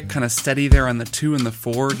the kick kind of steady there on the 2 and the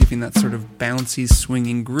 4, giving that sort of bouncy,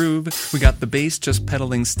 swinging groove. We got the bass just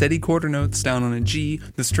pedaling steady quarter notes down on a G.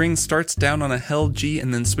 The string starts down on a held G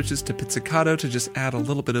and then switches to pizzicato to just add a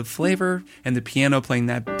little bit of flavor, and the piano playing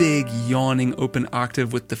that big, yawning, open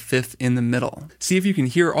octave with the fifth in the middle. See if you can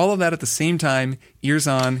hear all of that at the same time. Ears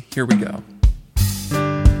on, here we go.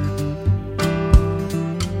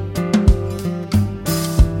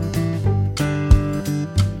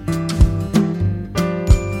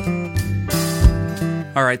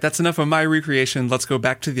 Alright, that's enough of my recreation. Let's go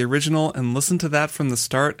back to the original and listen to that from the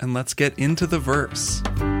start, and let's get into the verse.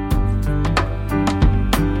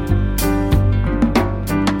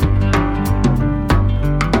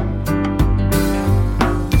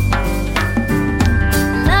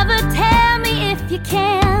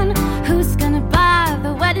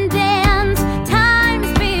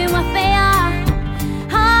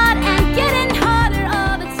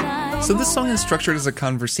 So this song is structured as a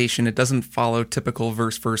conversation. It doesn't follow typical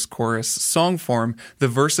verse-verse-chorus song form. The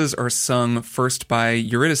verses are sung first by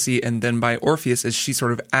Eurydice and then by Orpheus as she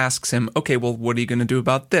sort of asks him, okay, well, what are you going to do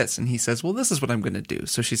about this? And he says, well, this is what I'm going to do.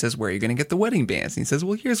 So she says, where are you going to get the wedding bands? And he says,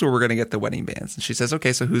 well, here's where we're going to get the wedding bands. And she says,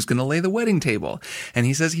 okay, so who's going to lay the wedding table? And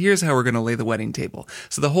he says, here's how we're going to lay the wedding table.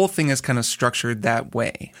 So the whole thing is kind of structured that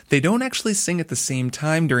way. They don't actually sing at the same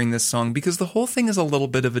time during this song because the whole thing is a little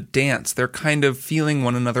bit of a dance. They're kind of feeling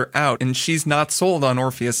one another out. And she's not sold on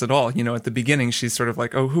Orpheus at all. At the beginning, she's sort of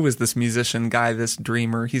like, oh, who is this musician guy, this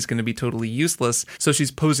dreamer? He's going to be totally useless. So she's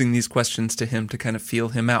posing these questions to him to kind of feel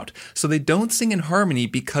him out. So they don't sing in harmony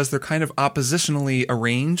because they're kind of oppositionally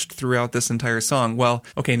arranged throughout this entire song. Well,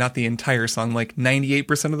 okay, not the entire song, like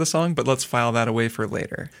 98% of the song, but let's file that away for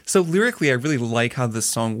later. So lyrically, I really like how this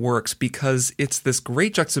song works because it's this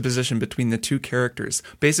great juxtaposition between the two characters.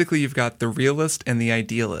 Basically, you've got the realist and the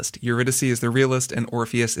idealist. Eurydice is the realist and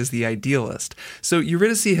Orpheus is the idealist. So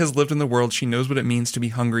Eurydice has lived in the world. She knows what it means to be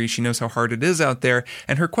hungry. She knows how hard it is out there.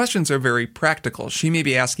 And her questions are very practical. She may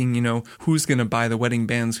be asking, who's going to buy the wedding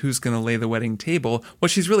bands? Who's going to lay the wedding table?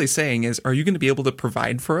 What she's really saying is, are you going to be able to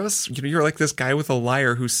provide for us? You're like this guy with a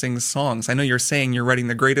lyre who sings songs. I know you're saying you're writing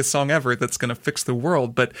the greatest song ever that's going to fix the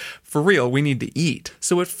world, but for real, we need to eat.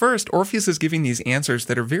 So at first, Orpheus is giving these answers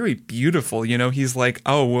that are very beautiful. He's like,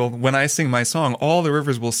 oh, well, when I sing my song, all the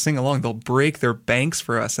rivers will sing along. They'll break their banks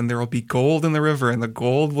for us, and there will be gold in the river, and the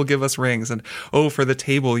gold will give us rings. And oh, for the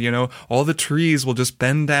table, all the trees will just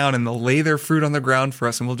bend down and they'll lay their fruit on the ground for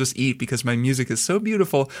us, and we'll just eat because my music is so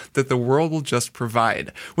beautiful that the world will just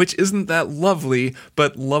provide. Which isn't that lovely,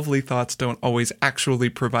 but lovely thoughts don't always actually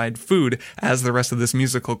provide food, as the rest of this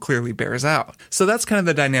musical clearly bears out. So that's kind of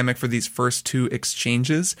the dynamic for these first two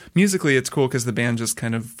exchanges. Musically, it's cool because the band just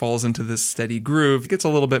kind of falls into this steady groove. It gets a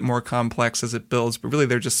little bit more complex as it builds, but really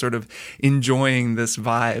they're just sort of enjoying this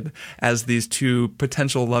vibe as these two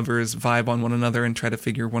potential lovers vibe on one another and try to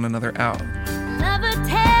figure one another out. Lover,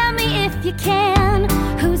 tell me if you can.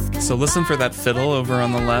 So listen for that fiddle over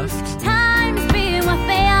on the left. Times being what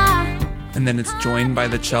they are. And then it's joined by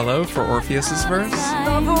the cello for Orpheus's verse.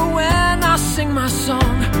 Lover, when I sing my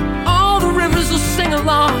song, all the rivers will sing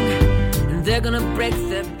along, and they're gonna break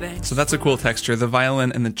their banks. So that's a cool texture. The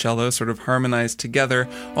violin and the cello sort of harmonize together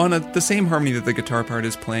on the same harmony that the guitar part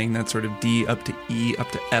is playing, that sort of D up to E up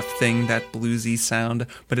to F thing, that bluesy sound.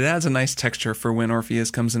 But it adds a nice texture for when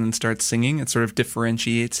Orpheus comes in and starts singing. It sort of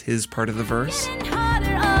differentiates his part of the verse.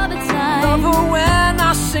 Lover, when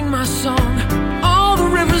I sing my song, all the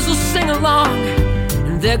rivers will sing along,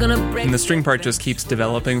 and they're gonna break. And the string part just keeps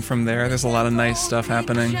developing from there. There's a lot of nice stuff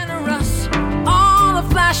happening. Generous, all the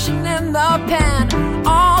flashing in the pan,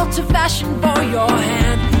 all to fashion for your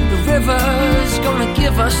hand. The river's gonna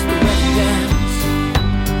give us the wedding dance.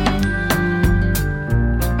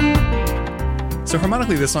 So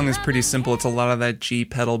harmonically, this song is pretty simple. It's a lot of that G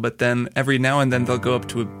pedal, but then every now and then they'll go up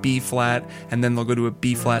to a B flat, and then they'll go to a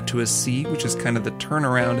B flat to a C, which is kind of the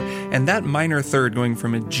turnaround. And that minor third going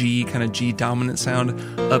from a G, kind of G dominant sound,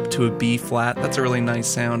 up to a B flat, that's a really nice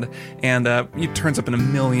sound. And it turns up in a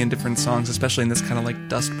million different songs, especially in this kind of like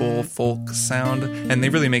Dust Bowl folk sound. And they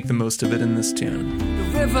really make the most of it in this tune.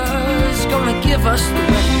 The river's gonna give us the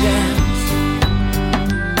wedding dance.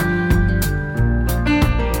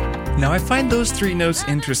 Now I find those three notes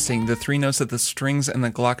interesting, the three notes that the strings and the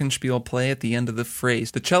glockenspiel play at the end of the phrase.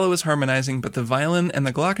 The cello is harmonizing, but the violin and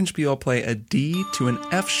the glockenspiel play a D to an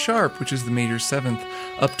F sharp, which is the major seventh,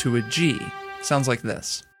 up to a G. Sounds like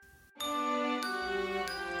this.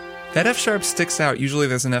 That F sharp sticks out. Usually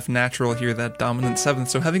there's an F natural here, that dominant seventh,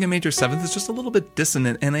 so having a major seventh is just a little bit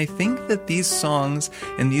dissonant, and I think that these songs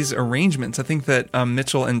and these arrangements, I think that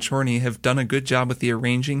Mitchell and Chorney have done a good job with the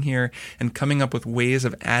arranging here and coming up with ways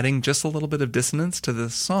of adding just a little bit of dissonance to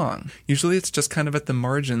this song. Usually it's just kind of at the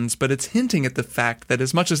margins, but it's hinting at the fact that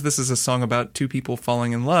as much as this is a song about two people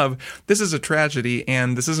falling in love, this is a tragedy,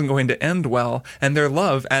 and this isn't going to end well, and their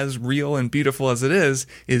love, as real and beautiful as it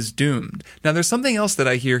is doomed. Now there's something else that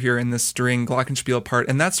I hear here in this string glockenspiel part,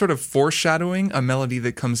 and that's sort of foreshadowing a melody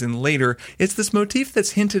that comes in later. It's this motif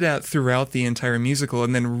that's hinted at throughout the entire musical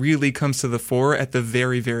and then really comes to the fore at the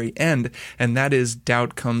very, very end, and that is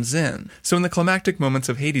doubt comes in. So in the climactic moments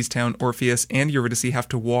of Hadestown, Orpheus and Eurydice have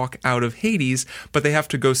to walk out of Hades, but they have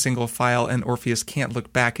to go single file, and Orpheus can't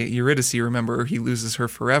look back at Eurydice, remember, or he loses her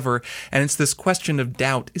forever. And it's this question of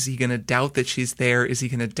doubt. Is he going to doubt that she's there? Is he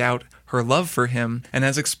going to doubt her love for him? And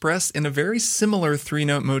as expressed in a very similar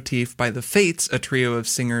three-note motif by the Fates, a trio of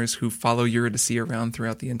singers who follow Eurydice around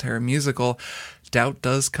throughout the entire musical, doubt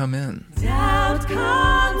does come in. Doubt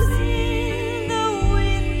comes in, the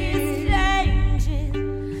wind is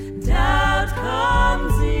changing. Doubt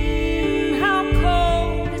comes in, how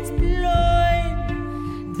cold it's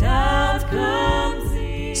blowing. Doubt comes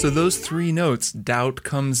in. So those three notes, doubt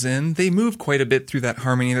comes in, they move quite a bit through that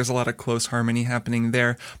harmony. There's a lot of close harmony happening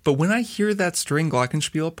there. But when I hear that string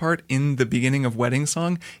glockenspiel part in the beginning of Wedding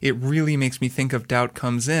Song, it really makes me think of doubt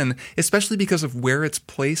comes in, especially because of where it's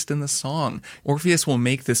placed in the song. Orpheus will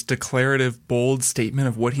make this declarative, bold statement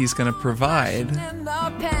of what he's going to provide.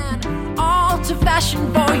 All to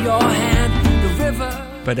fashion for your hand. The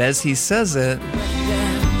river. But as he says it,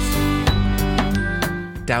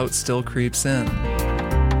 doubt still creeps in.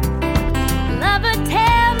 Lover,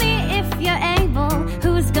 tell me if you're able.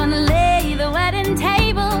 Who's gonna lay the wedding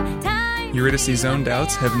table? Eurydice's own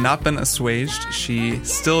doubts have not been assuaged. She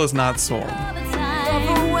still is not sold.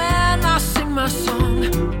 Lover, when I sing my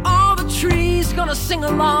song, all the trees gonna sing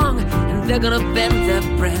along, and they're gonna bend their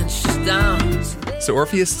branches down. So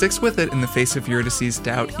Orpheus sticks with it in the face of Eurydice's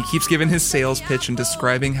doubt. He keeps giving his sales pitch and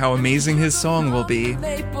describing how amazing his song will be.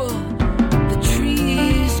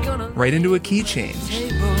 Right into a key change.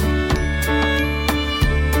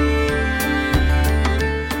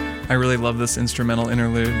 I really love this instrumental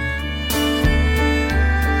interlude.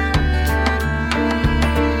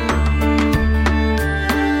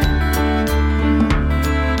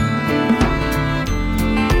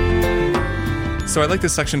 So I like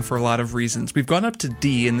this section for a lot of reasons. We've gone up to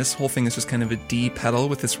D, and this whole thing is just kind of a D pedal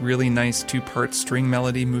with this really nice two-part string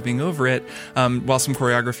melody moving over it, while some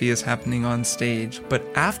choreography is happening on stage. But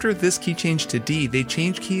after this key change to D, they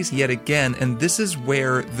change keys yet again, and this is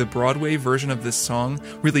where the Broadway version of this song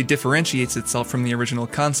really differentiates itself from the original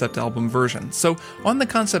concept album version. So on the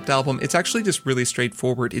concept album, it's actually just really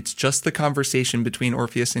straightforward. It's just the conversation between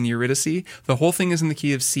Orpheus and Eurydice. The whole thing is in the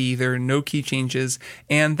key of C. There are no key changes,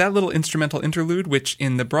 and that little instrumental interlude, which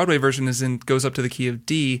in the Broadway version goes up to the key of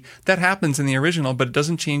D. That happens in the original, but it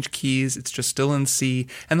doesn't change keys. It's just still in C.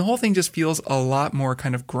 And the whole thing just feels a lot more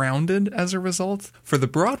kind of grounded as a result. For the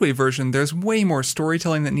Broadway version, there's way more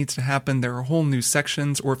storytelling that needs to happen. There are whole new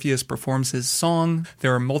sections. Orpheus performs his song.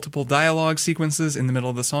 There are multiple dialogue sequences in the middle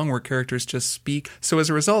of the song where characters just speak. So as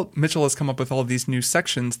a result, Mitchell has come up with all of these new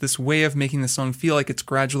sections, this way of making the song feel like it's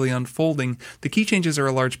gradually unfolding. The key changes are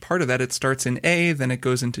a large part of that. It starts in A, then it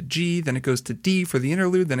goes into G, then it goes to D for the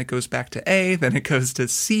interlude, then it goes back to A, then it goes to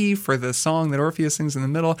C for the song that Orpheus sings in the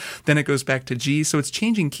middle, then it goes back to G. So it's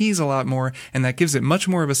changing keys a lot more, and that gives it much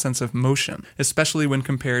more of a sense of motion, especially when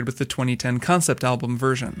compared with the 2010 concept album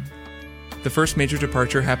version. The first major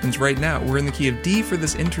departure happens right now. We're in the key of D for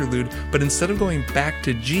this interlude, but instead of going back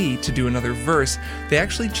to G to do another verse, they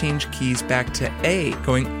actually change keys back to A,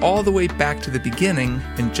 going all the way back to the beginning,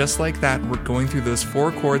 and just like that, we're going through those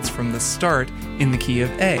 4 chords from the start in the key of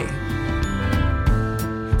A.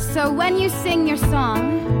 So when you sing your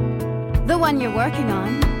song, the one you're working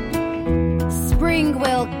on, spring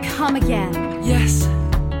will come again. Yes.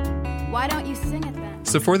 Why don't you sing it then?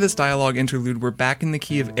 So for this dialogue interlude, we're back in the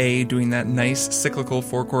key of A, doing that nice cyclical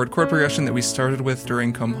 4-chord chord progression that we started with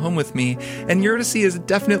during Come Home With Me, and Eurydice is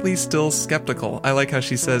definitely still skeptical. I like how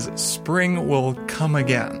she says, spring will come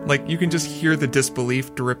again. Like, you can just hear the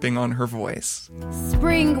disbelief dripping on her voice.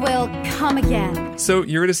 Spring will come again. So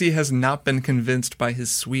Eurydice has not been convinced by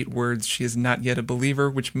his sweet words. She is not yet a believer,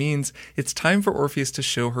 which means it's time for Orpheus to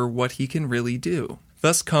show her what he can really do.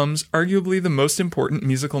 Thus comes arguably the most important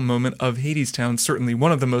musical moment of Hadestown, certainly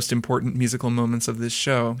one of the most important musical moments of this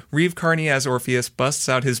show. Reeve Carney as Orpheus busts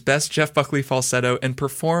out his best Jeff Buckley falsetto and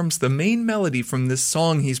performs the main melody from this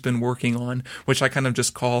song he's been working on, which I kind of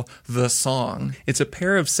just call the song. It's a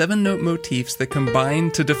pair of 7-note motifs that combine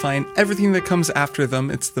to define everything that comes after them.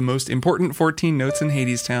 It's the most important 14 notes in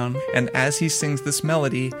Hadestown, and as he sings this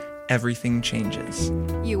melody, everything changes.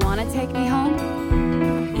 You want to take me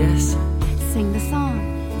home? Yes. Sing the song.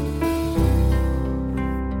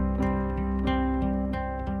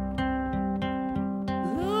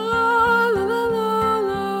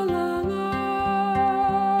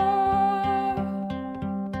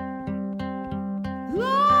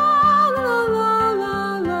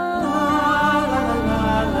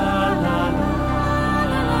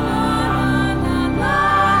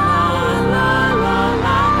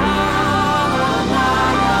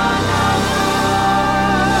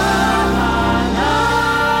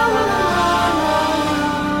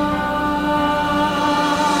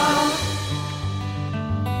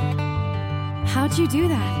 How'd you do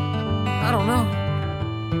that? I don't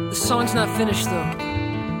know. The song's not finished, though.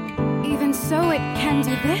 Even so, it can do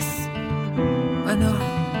this? I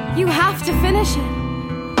know. You have to finish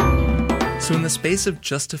it. So in the space of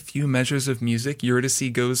just a few measures of music, Eurydice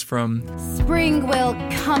goes from spring will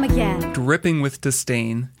come again, dripping with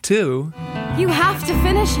disdain, to you have to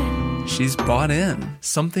finish it. She's bought in.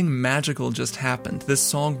 Something magical just happened. This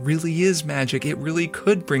song really is magic. It really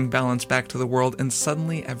could bring balance back to the world, and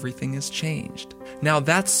suddenly everything has changed. Now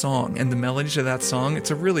that song and the melody to that song, it's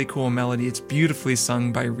a really cool melody. It's beautifully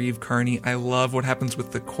sung by Reeve Carney. I love what happens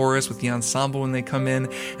with the chorus, with the ensemble when they come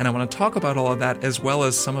in, and I want to talk about all of that as well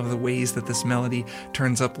as some of the ways that this melody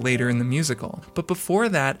turns up later in the musical. But before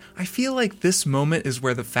that, I feel like this moment is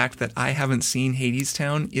where the fact that I haven't seen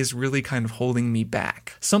Hadestown is really kind of holding me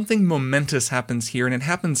back. Something momentous happens here, and it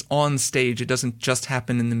happens on stage. It doesn't just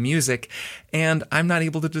happen in the music, and I'm not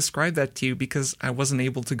able to describe that to you because I wasn't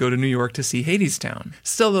able to go to New York to see Hadestown. Hadestown.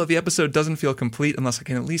 Still, though, the episode doesn't feel complete unless I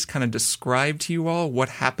can at least kind of describe to you all what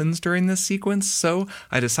happens during this sequence, so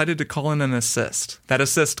I decided to call in an assist. That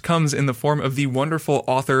assist comes in the form of the wonderful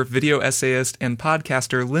author, video essayist, and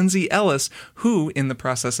podcaster Lindsay Ellis, who, in the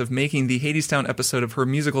process of making the Hadestown episode of her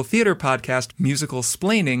musical theater podcast, Musical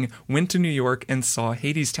Splaining, went to New York and saw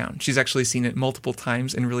Hadestown. She's actually seen it multiple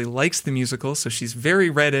times and really likes the musical, so she's very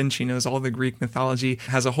read in. She knows all the Greek mythology,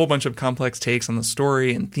 has a whole bunch of complex takes on the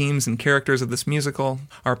story and themes and characters of this musical.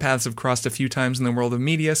 Our paths have crossed a few times in the world of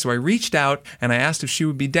media, so I reached out and I asked if she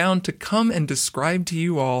would be down to come and describe to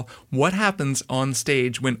you all what happens on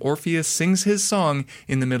stage when Orpheus sings his song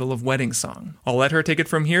in the middle of Wedding Song. I'll let her take it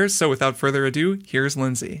from here, so without further ado, here's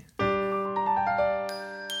Lindsay.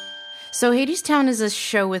 So Hadestown is a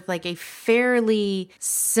show with like a fairly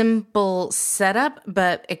simple setup,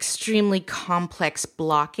 but extremely complex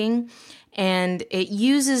blocking. And it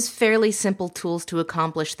uses fairly simple tools to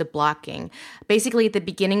accomplish the blocking. Basically, at the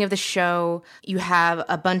beginning of the show, you have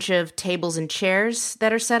a bunch of tables and chairs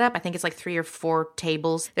that are set up. I think it's like 3 or 4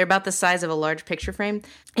 tables. They're about the size of a large picture frame.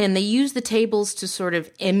 And they use the tables to sort of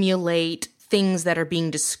emulate things that are being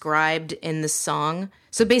described in the song.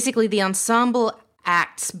 So basically, the ensemble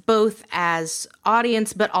acts both as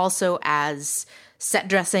audience, but also as set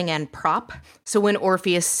dressing and prop. So when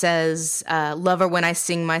Orpheus says, love her when I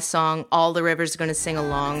sing my song, all the rivers are going to sing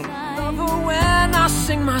along. Love her when I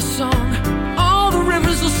sing my song, all the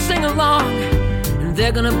rivers will sing along, and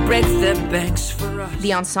they're going to break their banks for us.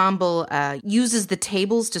 The ensemble uses the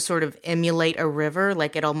tables to sort of emulate a river,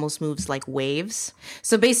 like it almost moves like waves.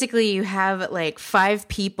 So basically you have like 5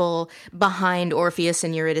 people behind Orpheus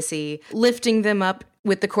and Eurydice, lifting them up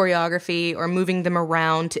with the choreography or moving them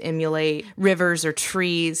around to emulate rivers or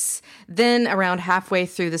trees. Then around halfway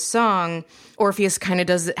through the song, Orpheus kind of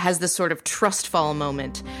has this sort of trust fall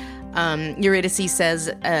moment. Eurydice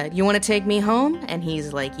says, you want to take me home? And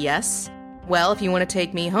he's like, yes. Well, if you want to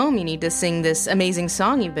take me home, you need to sing this amazing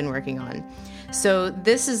song you've been working on. So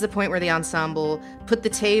this is the point where the ensemble put the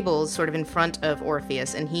tables sort of in front of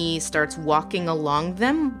Orpheus, and he starts walking along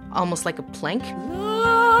them, almost like a plank.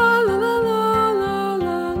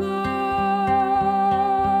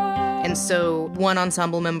 And so one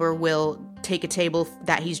ensemble member will take a table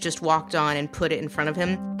that he's just walked on and put it in front of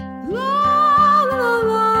him.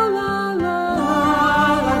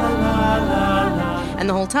 And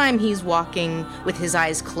the whole time he's walking with his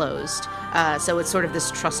eyes closed. So it's sort of this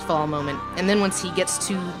trust fall moment. And then once he gets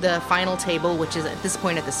to the final table, which is at this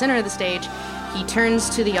point at the center of the stage, he turns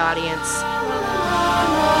to the audience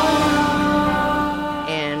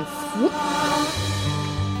and whoop,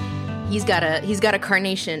 he's got a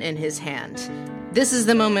carnation in his hand. This is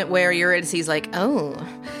the moment where Eurydice's like, oh,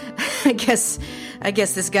 I guess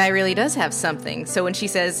this guy really does have something. So when she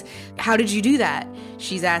says, how did you do that?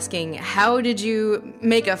 She's asking, how did you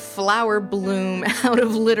make a flower bloom out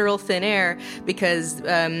of literal thin air? Because,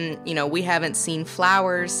 we haven't seen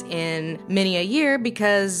flowers in many a year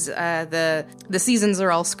because the seasons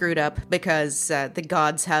are all screwed up because the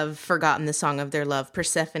gods have forgotten the song of their love.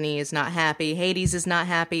 Persephone is not happy. Hades is not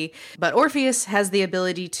happy. But Orpheus has the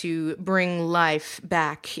ability to bring life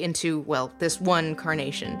back into, well, this one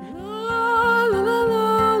carnation.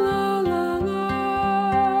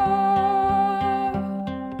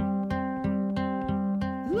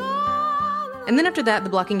 And then after that, the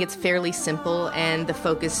blocking gets fairly simple, and the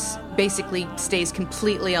focus basically stays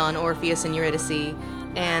completely on Orpheus and Eurydice.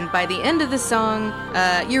 And by the end of the song,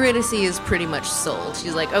 Eurydice is pretty much sold.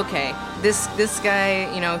 She's like, okay, this guy,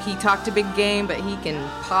 he talked a big game, but he can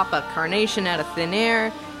pop a carnation out of thin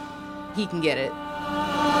air. He can get it.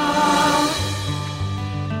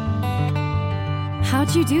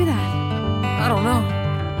 How'd you do that? I don't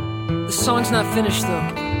know. The song's not finished, though.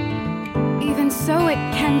 Even so, it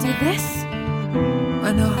can do this?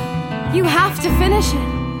 I know. You have to finish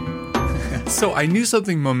it. So I knew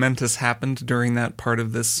something momentous happened during that part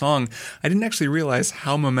of this song. I didn't actually realize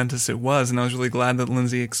how momentous it was, and I was really glad that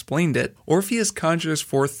Lindsay explained it. Orpheus conjures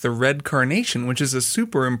forth the red carnation, which is a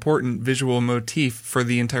super important visual motif for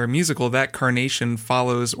the entire musical. That carnation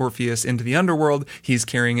follows Orpheus into the underworld. He's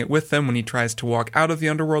carrying it with him when he tries to walk out of the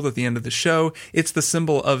underworld at the end of the show. It's the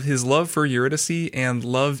symbol of his love for Eurydice and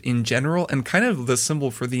love in general, and kind of the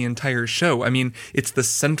symbol for the entire show. I mean, it's the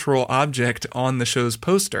central object on the show's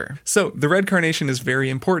poster. So the red red carnation is very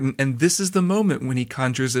important, and this is the moment when he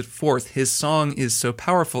conjures it forth. His song is so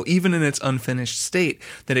powerful, even in its unfinished state,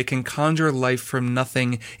 that it can conjure life from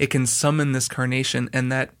nothing. It can summon this carnation,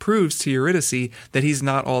 and that proves to Eurydice that he's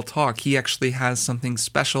not all talk. He actually has something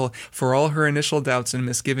special. For all her initial doubts and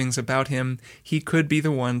misgivings about him, he could be the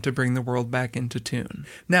one to bring the world back into tune.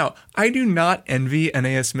 Now, I do not envy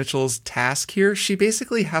Anais Mitchell's task here. She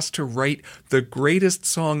basically has to write the greatest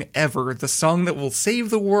song ever, the song that will save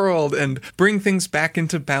the world and bring things back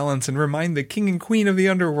into balance and remind the king and queen of the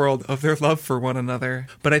underworld of their love for one another.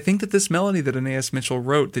 But I think that this melody that Anais Mitchell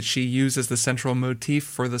wrote, that she used as the central motif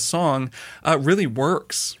for the song, really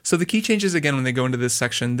works. So the key changes again when they go into this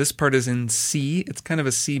section. This part is in C. It's kind of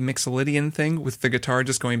a C mixolydian thing, with the guitar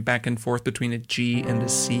just going back and forth between a G and a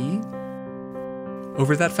C.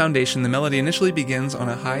 Over that foundation, the melody initially begins on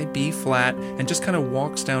a high B flat and just kind of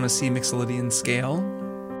walks down a C mixolydian scale.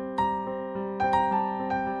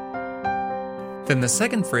 Then the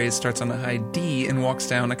second phrase starts on a high D and walks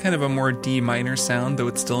down a kind of a more D minor sound, though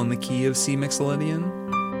it's still in the key of C mixolydian.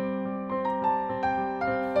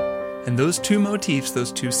 And those two motifs,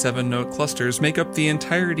 those two 7-note clusters, make up the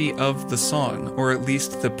entirety of the song, or at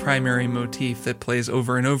least the primary motif that plays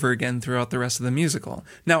over and over again throughout the rest of the musical.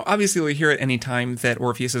 Now, obviously, you'll hear it any time that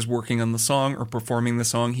Orpheus is working on the song or performing the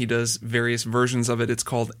song. He does various versions of it. It's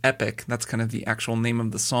called epic. That's kind of the actual name of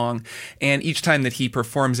the song. And each time that he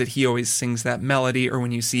performs it, he always sings that melody, or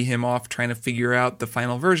when you see him off trying to figure out the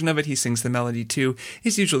final version of it, he sings the melody too.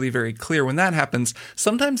 It's usually very clear when that happens.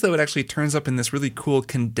 Sometimes, though, it actually turns up in this really cool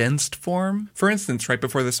condensed form. For instance, right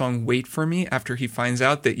before the song Wait For Me, after he finds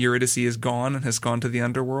out that Eurydice is gone and has gone to the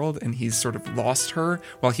underworld and he's sort of lost her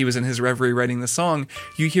while he was in his reverie writing the song,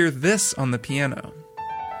 you hear this on the piano.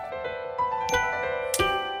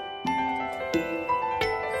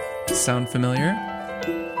 Sound familiar?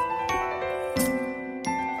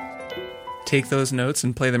 Take those notes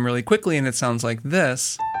and play them really quickly and it sounds like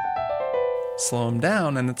this. Slow them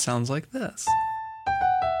down and it sounds like this.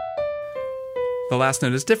 The last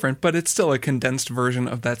note is different, but it's still a condensed version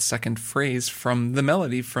of that second phrase from the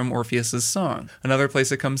melody from Orpheus's song. Another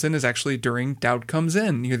place it comes in is actually during Doubt Comes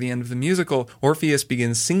In, near the end of the musical. Orpheus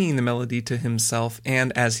begins singing the melody to himself,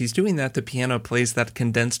 and as he's doing that, the piano plays that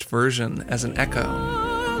condensed version as an echo.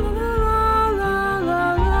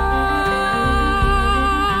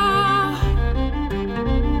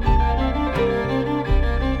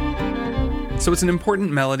 So it's an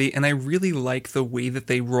important melody, and I really like the way that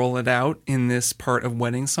they roll it out in this part of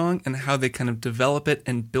Wedding Song and how they kind of develop it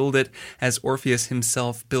and build it as Orpheus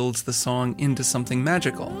himself builds the song into something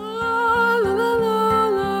magical.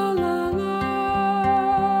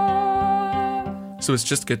 So it's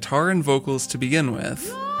just guitar and vocals to begin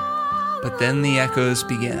with, but then the echoes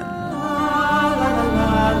begin.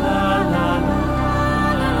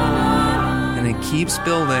 And it keeps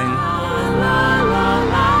building.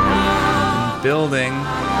 Building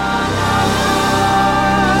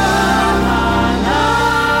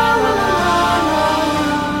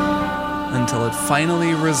until it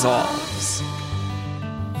finally resolves.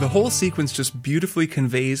 The whole sequence just beautifully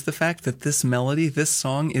conveys the fact that this melody, this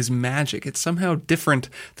song, is magic. It's somehow different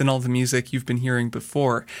than all the music you've been hearing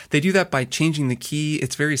before. They do that by changing the key.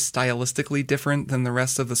 It's very stylistically different than the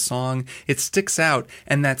rest of the song. It sticks out,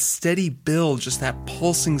 and that steady build, just that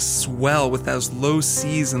pulsing swell with those low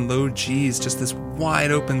C's and low G's, just this wide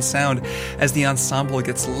open sound as the ensemble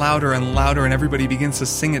gets louder and louder and everybody begins to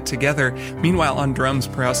sing it together. Meanwhile, on drums,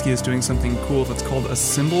 Porowski is doing something cool that's called a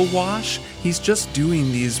cymbal wash. He's just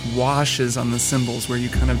doing these washes on the cymbals where you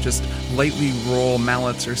kind of just lightly roll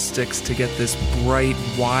mallets or sticks to get this bright,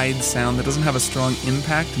 wide sound that doesn't have a strong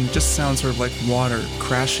impact and just sounds sort of like water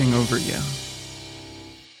crashing over you.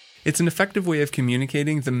 It's an effective way of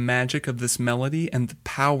communicating the magic of this melody and the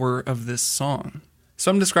power of this song. So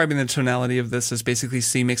I'm describing the tonality of this as basically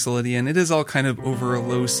C mixolydian. It is all kind of over a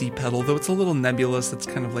low C pedal, though it's a little nebulous. It's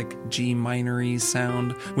kind of like G minor-y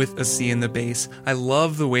sound with a C in the bass. I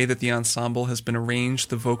love the way that the ensemble has been arranged,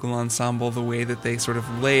 the vocal ensemble, the way that they sort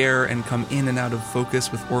of layer and come in and out of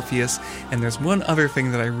focus with Orpheus. And there's one other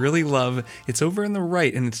thing that I really love. It's over in the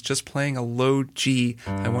right, and it's just playing a low G.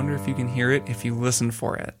 I wonder if you can hear it if you listen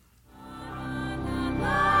for it.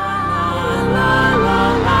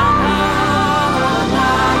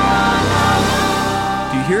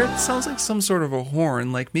 Hear it? It sounds like some sort of a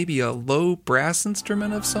horn, like maybe a low brass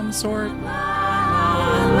instrument of some sort.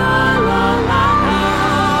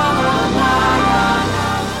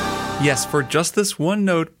 Yes, for just this one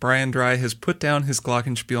note, Brian Dry has put down his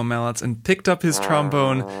glockenspiel mallets and picked up his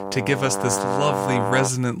trombone to give us this lovely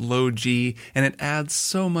resonant low G, and it adds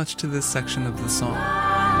so much to this section of the song.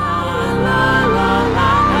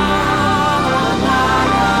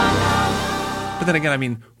 But then again, I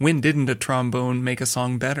mean, when didn't a trombone make a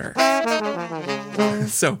song better?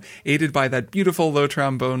 So, aided by that beautiful low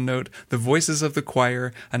trombone note, the voices of the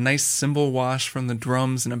choir, a nice cymbal wash from the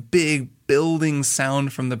drums, and a big building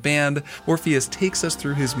sound from the band, Orpheus takes us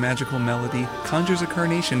through his magical melody, conjures a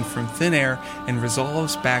carnation from thin air, and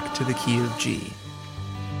resolves back to the key of G.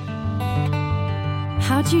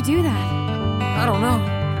 How'd you do that? I don't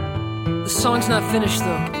know. The song's not finished,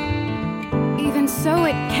 though. Even so,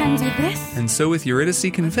 it can do this? And so with Eurydice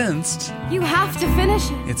convinced, You have to finish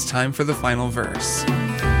it. it's time for the final verse.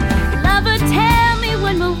 Lover, tell me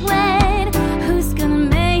when we'll wed. Who's gonna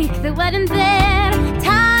make the wedding bed?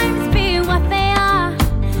 Times being what they are,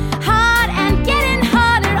 hard and getting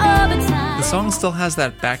harder over time. The song still has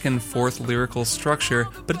that back and forth lyrical structure,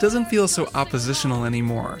 but it doesn't feel so oppositional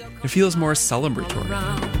anymore. It feels more celebratory.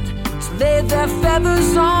 So lay their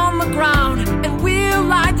feathers on the ground, and we'll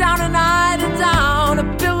lie down and idle down,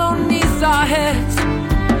 a pillow neath our heads.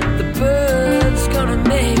 The bird's gonna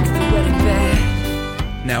make the wedding bed.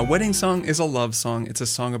 Now, Wedding Song is a love song. It's a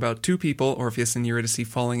song about two people, Orpheus and Eurydice,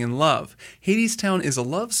 falling in love. Hadestown is a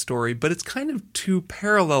love story, but it's kind of two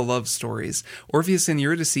parallel love stories, Orpheus and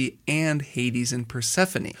Eurydice and Hades and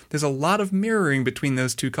Persephone. There's a lot of mirroring between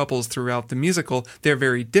those two couples throughout the musical. They're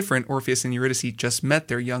very different. Orpheus and Eurydice just met.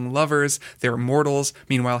 They're young lovers. They're mortals.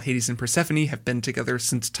 Meanwhile, Hades and Persephone have been together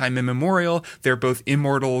since time immemorial. They're both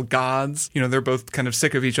immortal gods. You know, they're both kind of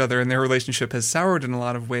sick of each other, and their relationship has soured in a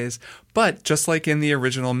lot of ways. But just like in the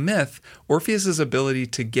original myth, Orpheus's ability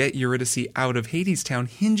to get Eurydice out of Hadestown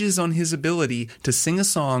hinges on his ability to sing a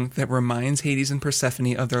song that reminds Hades and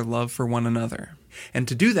Persephone of their love for one another. And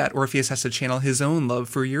to do that, Orpheus has to channel his own love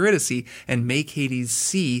for Eurydice and make Hades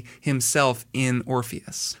see himself in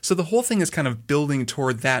Orpheus. So the whole thing is kind of building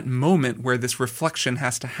toward that moment where this reflection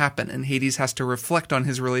has to happen, and Hades has to reflect on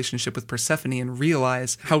his relationship with Persephone and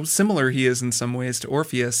realize how similar he is in some ways to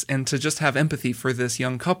Orpheus, and to just have empathy for this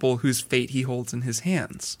young couple whose fate he holds in his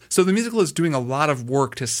hands. So the musical is doing a lot of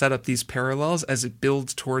work to set up these parallels as it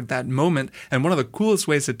builds toward that moment, and one of the coolest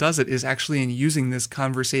ways it does it is actually in using this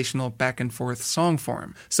conversational back and forth song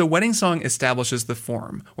form. So Wedding Song establishes the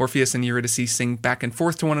form. Orpheus and Eurydice sing back and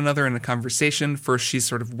forth to one another in a conversation. First, she's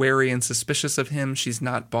sort of wary and suspicious of him. She's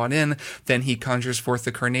not bought in. Then he conjures forth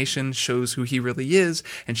the carnation, shows who he really is,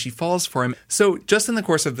 and she falls for him. So just in the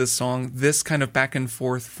course of this song, this kind of back and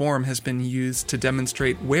forth form has been used to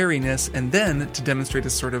demonstrate wariness and then to demonstrate a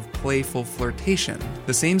sort of playful flirtation.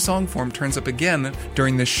 The same song form turns up again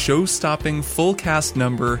during the show-stopping full cast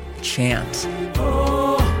number, Chant.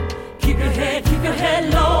 Keep your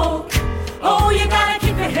head low. Oh, you gotta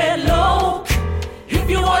keep your head low. If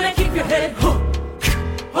you wanna keep your head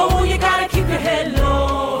oh, you gotta keep your head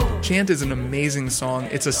low. Chant is an amazing song.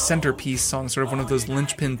 It's a centerpiece song, sort of one of those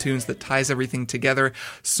linchpin tunes that ties everything together.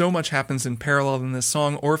 So much happens in parallel in this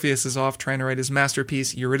song. Orpheus is off trying to write his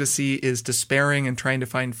masterpiece. Eurydice is despairing and trying to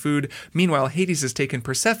find food. Meanwhile, Hades has taken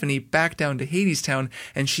Persephone back down to Hadestown,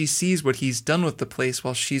 and she sees what he's done with the place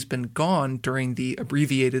while she's been gone during the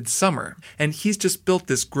abbreviated summer. And he's just built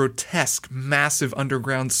this grotesque, massive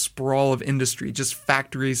underground sprawl of industry, just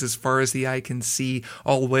factories as far as the eye can see,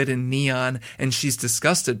 all lit in neon, and she's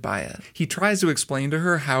disgusted by it. He tries to explain to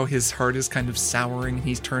her how his heart is kind of souring and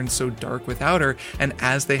he's turned so dark without her, and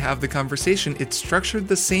as they have the conversation, it's structured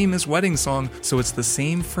the same as Wedding Song, so it's the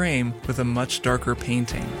same frame with a much darker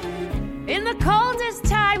painting. In the coldest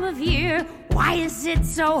time of year, why is it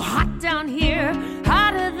so hot down here?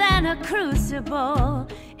 Hotter than a crucible.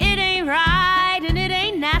 It ain't right and it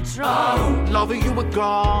ain't natural. Oh, lover, you were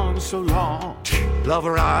gone so long.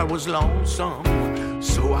 Lover, I was lonesome,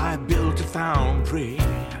 so I built a foundry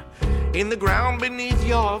in the ground beneath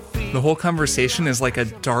your feet. The whole conversation is like a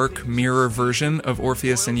dark mirror version of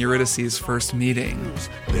Orpheus and Eurydice's first meeting.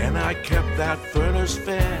 Then I kept that furnace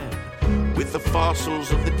fed with the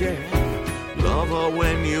fossils of the dead. Lover,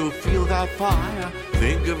 when you feel that fire,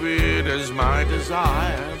 think of it as my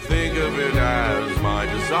desire. Think of it as my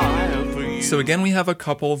desire for you. So again, we have a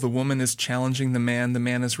couple. The woman is challenging the man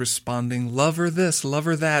is responding, lover this,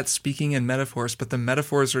 lover that, speaking in metaphors, but the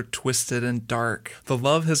metaphors are twisted and dark. The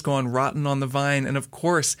love has gone rotten on the vine, and of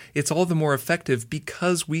course, it's all the more effective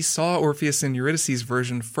because we saw Orpheus and Eurydice's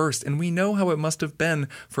version first, and we know how it must have been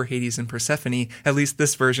for Hades and Persephone, at least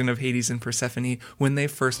this version of Hades and Persephone, when they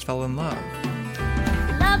first fell in love.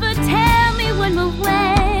 Lover, tell me when we'll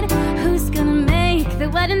wed. Who's gonna make the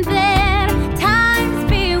wedding bed? Times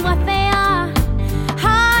being what they are,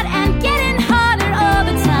 hard and getting harder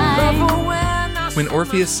over time. When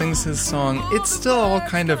Orpheus sings his song, it's still all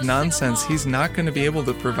kind of nonsense. He's not going to be able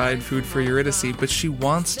to provide food for Eurydice, but she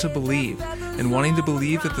wants to believe. And wanting to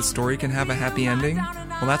believe that the story can have a happy ending,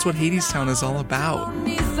 Well, that's what Hadestown is all about.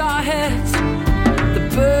 Beneath our heads, the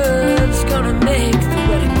bird's gonna make the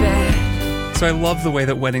wedding bed. So I love the way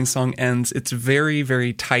that Wedding Song ends. It's very,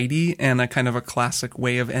 very tidy and a kind of a classic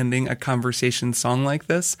way of ending a conversation song like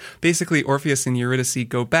this. Basically, Orpheus and Eurydice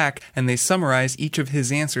go back and they summarize each of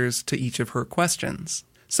his answers to each of her questions.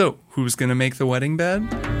 So, who's gonna make the wedding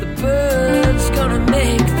bed? The bird's gonna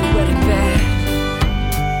make the wedding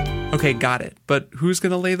bed. Okay, got it. But who's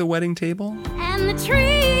gonna lay the wedding table? And the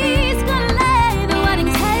tree's gonna lay the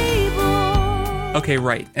wedding table. Okay,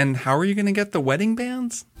 right. And how are you gonna get the wedding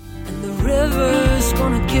bands? And the river's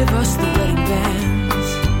gonna give us the wedding bands.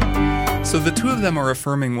 So the two of them are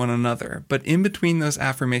affirming one another, but in between those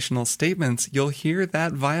affirmational statements, you'll hear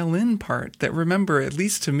that violin part that, remember, at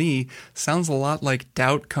least to me, sounds a lot like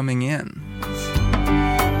doubt coming in.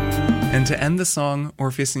 And to end the song,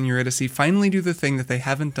 Orpheus and Eurydice finally do the thing that they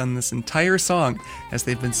haven't done this entire song, as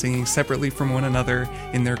they've been singing separately from one another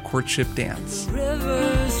in their courtship dance.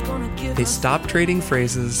 They stop trading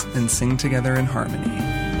phrases and sing together in harmony.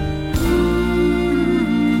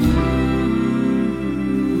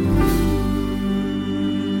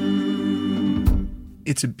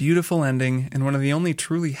 It's a beautiful ending and one of the only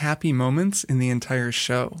truly happy moments in the entire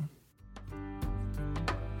show.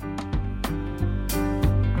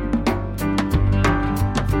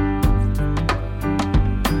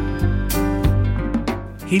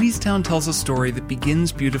 Hadestown tells a story that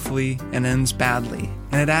begins beautifully and ends badly,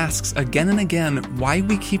 and it asks again and again why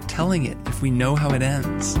we keep telling it if we know how it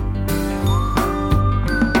ends.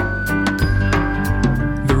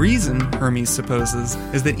 The reason, Hermes supposes,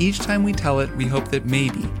 is that each time we tell it, we hope that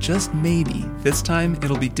maybe, just maybe, this time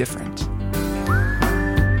it'll be different.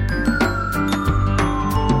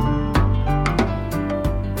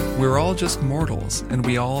 We're all just mortals, and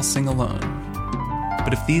we all sing alone.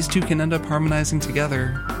 But if these two can end up harmonizing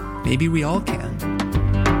together, maybe we all can.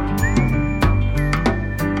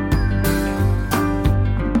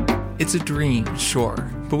 It's a dream, sure,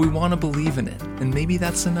 but we want to believe in it, and maybe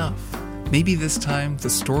that's enough. Maybe this time, the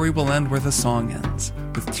story will end where the song ends,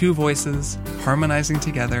 with two voices harmonizing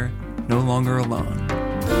together, no longer alone.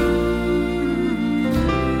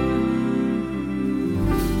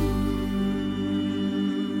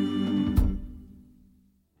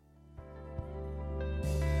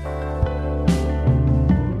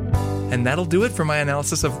 And that'll do it for my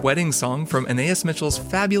analysis of Wedding Song from Anais Mitchell's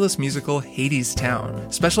fabulous musical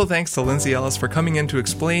Hadestown. Special thanks to Lindsay Ellis for coming in to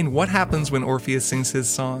explain what happens when Orpheus sings his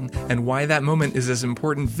song and why that moment is as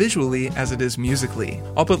important visually as it is musically.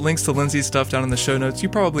 I'll put links to Lindsay's stuff down in the show notes. You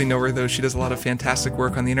probably know her though, she does a lot of fantastic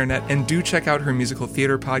work on the internet, and do check out her musical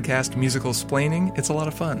theater podcast, Musical Splaining. It's a lot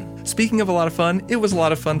of fun. Speaking of a lot of fun, it was a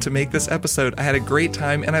lot of fun to make this episode. I had a great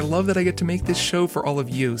time, and I love that I get to make this show for all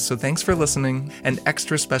of you, so thanks for listening, and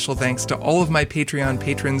extra special thanks to all of my Patreon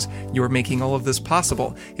patrons. You're making all of this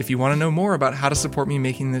possible. If you want to know more about how to support me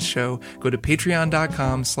making this show, go to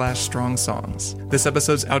patreon.com/strongsongs. This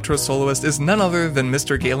episode's outro soloist is none other than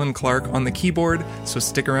Mr. Galen Clark on the keyboard, so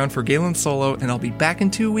stick around for Galen's solo, and I'll be back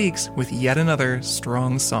in 2 weeks with yet another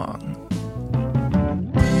strong song.